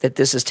shocking that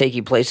this is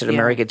taking place in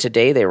America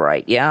today, they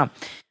write. Yeah.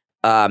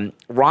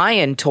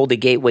 Ryan told the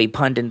Gateway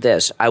Pundit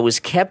this: I was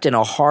kept in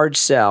a hard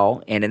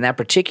cell, and in that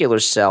particular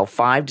cell,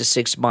 5 to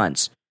 6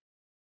 months.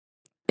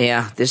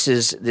 Yeah, this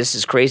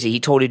is crazy.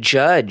 He told a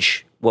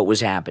judge what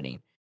was happening.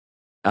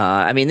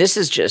 I mean, this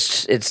is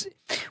just, it's,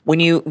 when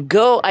you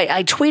go,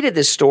 I tweeted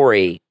this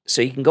story,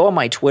 so you can go on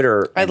my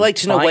Twitter. I'd like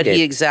to know what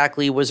he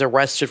exactly was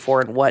arrested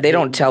for and what. They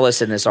don't tell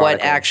us in this article.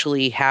 What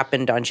actually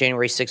happened on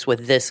January 6th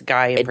with this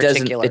guy in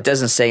particular. It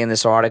doesn't say in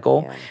this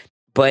article,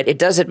 but it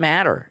doesn't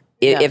matter.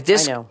 If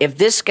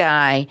this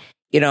guy,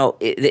 you know,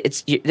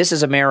 this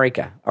is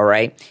America, all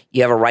right?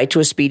 You have a right to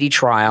a speedy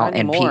trial,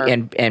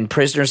 and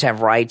prisoners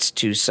have rights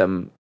to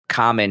some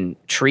common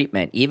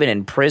treatment, even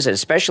in prison,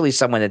 especially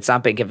someone that's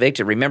not been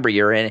convicted. Remember,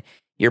 you're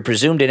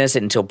presumed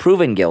innocent until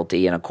proven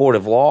guilty in a court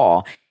of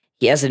law.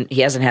 He hasn't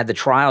had the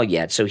trial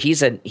yet, so he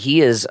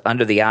is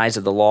under the eyes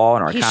of the law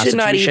and our Constitution. He should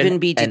not even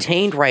be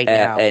detained right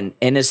now. An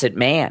innocent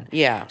man.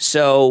 Yeah.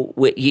 So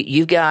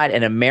you've got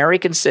an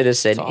American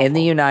citizen in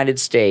the United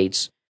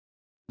States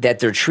that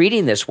they're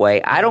treating this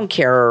way. I don't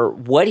care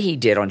what he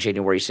did on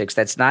January 6th.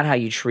 That's not how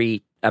you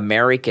treat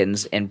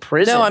Americans in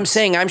prison. No, I'm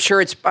saying I'm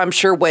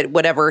sure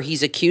whatever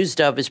he's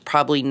accused of is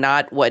probably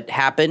not what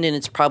happened, and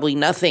it's probably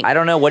nothing. I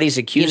don't know what he's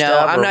accused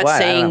of. I'm not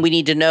saying we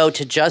need to know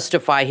to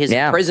justify his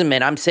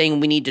imprisonment. I'm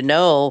saying we need to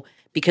know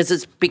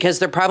because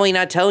they're probably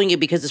not telling you,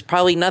 because it's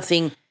probably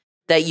nothing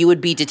that you would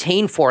be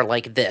detained for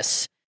like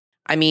this.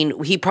 I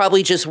mean, he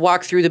probably just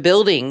walked through the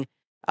building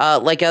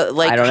like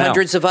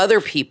hundreds of other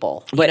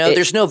people. But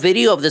there's no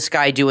video of this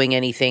guy doing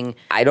anything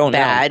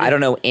bad. I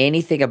don't know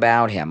anything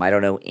about him. I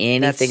don't know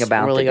anything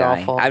about really the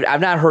guy. Awful.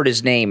 I've not heard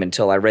his name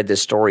until I read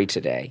this story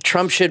today.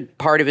 Trump should,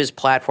 part of his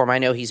platform, I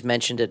know he's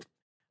mentioned it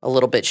a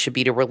little bit, should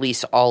be to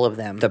release all of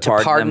them, to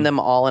pardon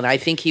them all, and I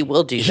think he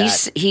will do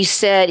that. He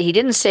said, he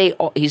didn't say,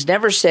 he's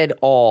never said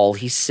all.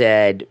 He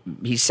said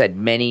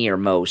many or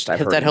most. I've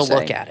heard him he'll say.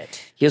 look at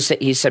it.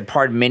 He said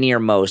pardon many or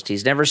most.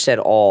 He's never said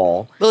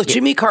all. Well, if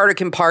Jimmy Carter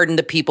can pardon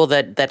the people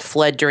that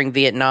fled during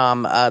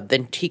Vietnam,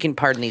 then he can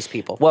pardon these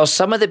people. Well,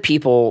 some of the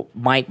people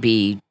might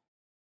be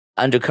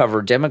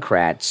undercover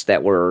Democrats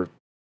that were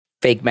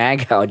fake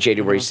MAGA on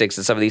January 6th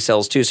in some of these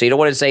cells too. So you don't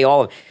want to say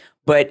all of them.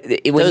 But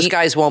those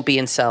guys won't be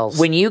in cells.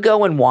 When you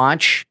go and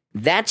watch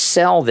that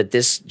cell that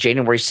this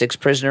January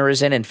 6th prisoner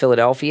is in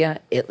Philadelphia,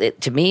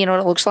 it to me, you know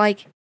what it looks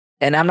like?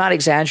 And I'm not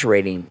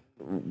exaggerating.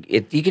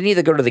 You can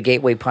either go to the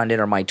Gateway Pundit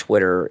or my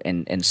Twitter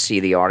and see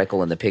the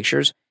article and the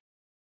pictures.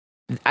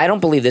 I don't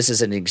believe this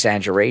is an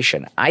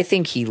exaggeration. I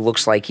think he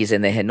looks like he's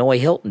in the Hanoi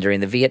Hilton during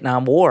the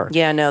Vietnam War.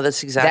 Yeah, no,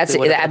 that's exactly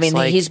what it looks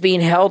like. He's being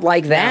held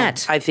like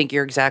that. I think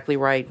you're exactly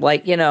right.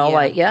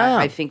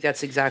 I think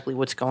that's exactly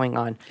what's going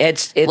on.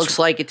 It looks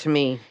like it to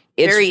me.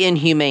 Very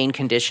inhumane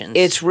conditions.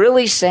 It's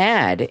really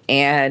sad.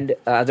 And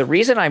the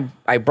reason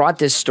I brought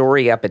this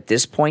story up at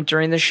this point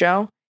during the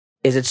show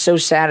is it's so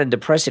sad and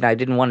depressing. I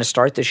didn't want to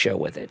start the show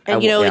with it.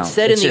 And, it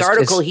said in the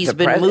article he's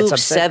been moved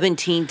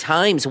 17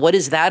 times. What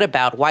is that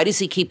about? Why does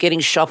he keep getting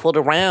shuffled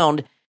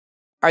around?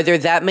 Are there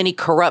that many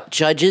corrupt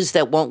judges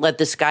that won't let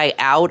this guy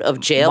out of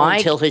jail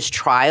until his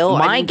trial?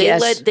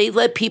 They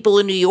let people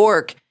in New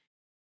York.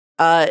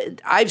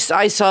 I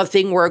saw a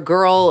thing where a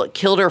girl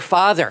killed her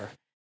father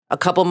a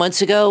couple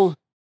months ago.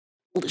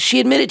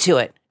 She admitted to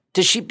it.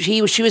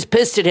 She was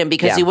pissed at him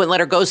because he wouldn't let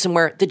her go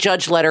somewhere. The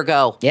judge let her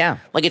go. Yeah.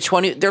 Like at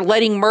 20, they're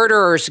letting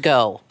murderers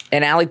go.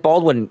 And Alec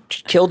Baldwin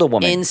killed a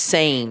woman.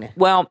 Insane.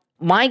 Well,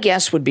 my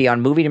guess would be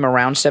on moving him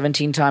around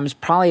 17 times,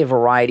 probably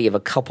a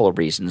couple of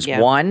reasons. Yeah.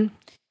 One,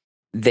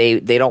 they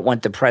don't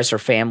want the press or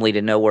family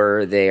to know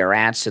where they are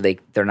at, so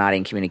they're not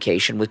in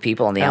communication with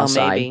people on the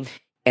outside. Maybe.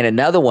 And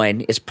another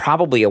one is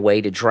probably a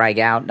way to drag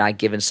out not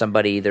giving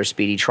somebody their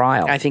speedy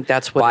trial. I think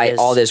that's what it is.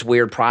 By all this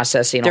weird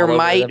processing there all over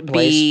might the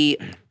place. be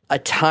a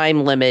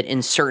time limit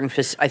in certain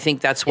I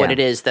think that's what it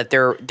is, that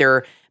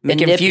they're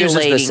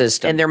manipulating the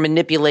system. And they're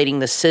manipulating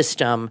the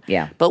system.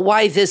 Yeah. But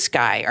why this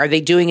guy? Are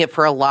they doing it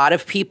for a lot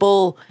of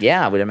people?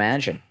 Yeah, I would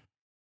imagine.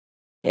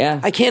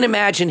 Yeah. I can't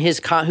imagine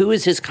who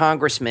is his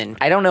congressman.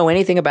 I don't know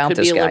anything about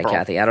this guy,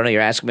 Kathy. I don't know.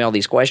 You're asking me all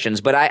these questions,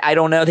 but I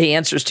don't know the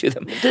answers to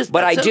them.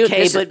 But I do.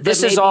 Okay,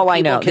 this is all I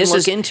know. This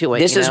is into it.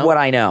 This is what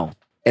I know.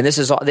 And this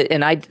is all.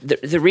 And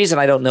the reason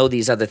I don't know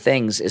these other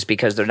things is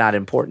because they're not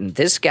important.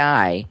 This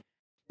guy,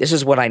 this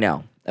is what I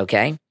know.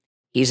 Okay,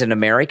 he's an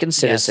American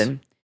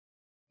citizen,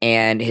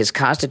 and his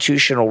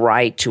constitutional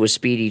right to a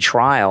speedy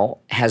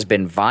trial has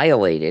been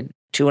violated.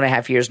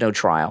 2.5 years, no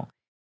trial.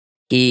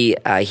 He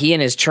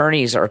and his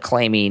attorneys are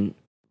claiming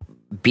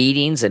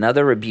beatings and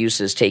other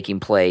abuses taking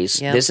place.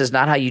 Yeah. This is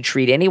not how you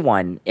treat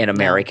anyone in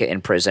America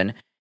in prison.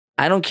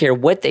 I don't care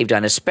what they've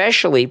done,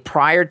 especially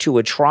prior to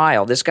a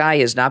trial. This guy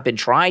has not been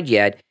tried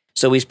yet,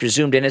 so he's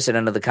presumed innocent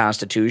under the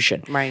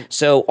Constitution. Right.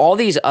 So all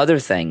these other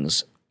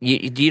things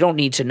you don't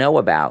need to know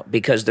about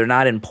because they're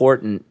not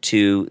important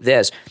to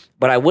this.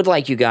 But I would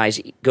like you guys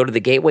go to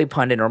the Gateway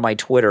Pundit or my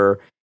Twitter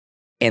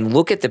and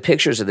look at the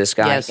pictures of this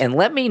guy and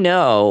let me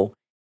know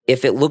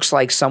if it looks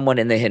like someone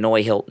in the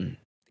Hanoi Hilton,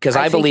 because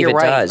I believe it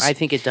does. I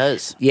think it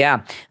does.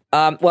 Yeah.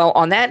 Well,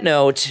 on that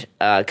note,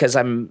 because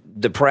I'm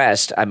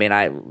depressed, I mean,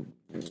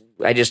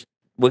 I just,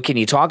 what can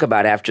you talk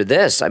about after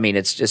this? I mean,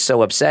 it's just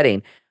so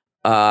upsetting.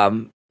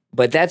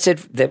 But that's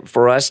it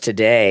for us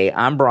today.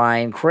 I'm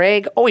Brian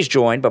Craig, always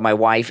joined by my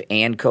wife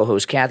and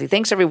co-host Kathy.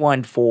 Thanks,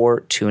 everyone,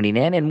 for tuning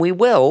in, and we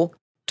will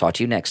talk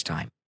to you next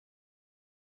time.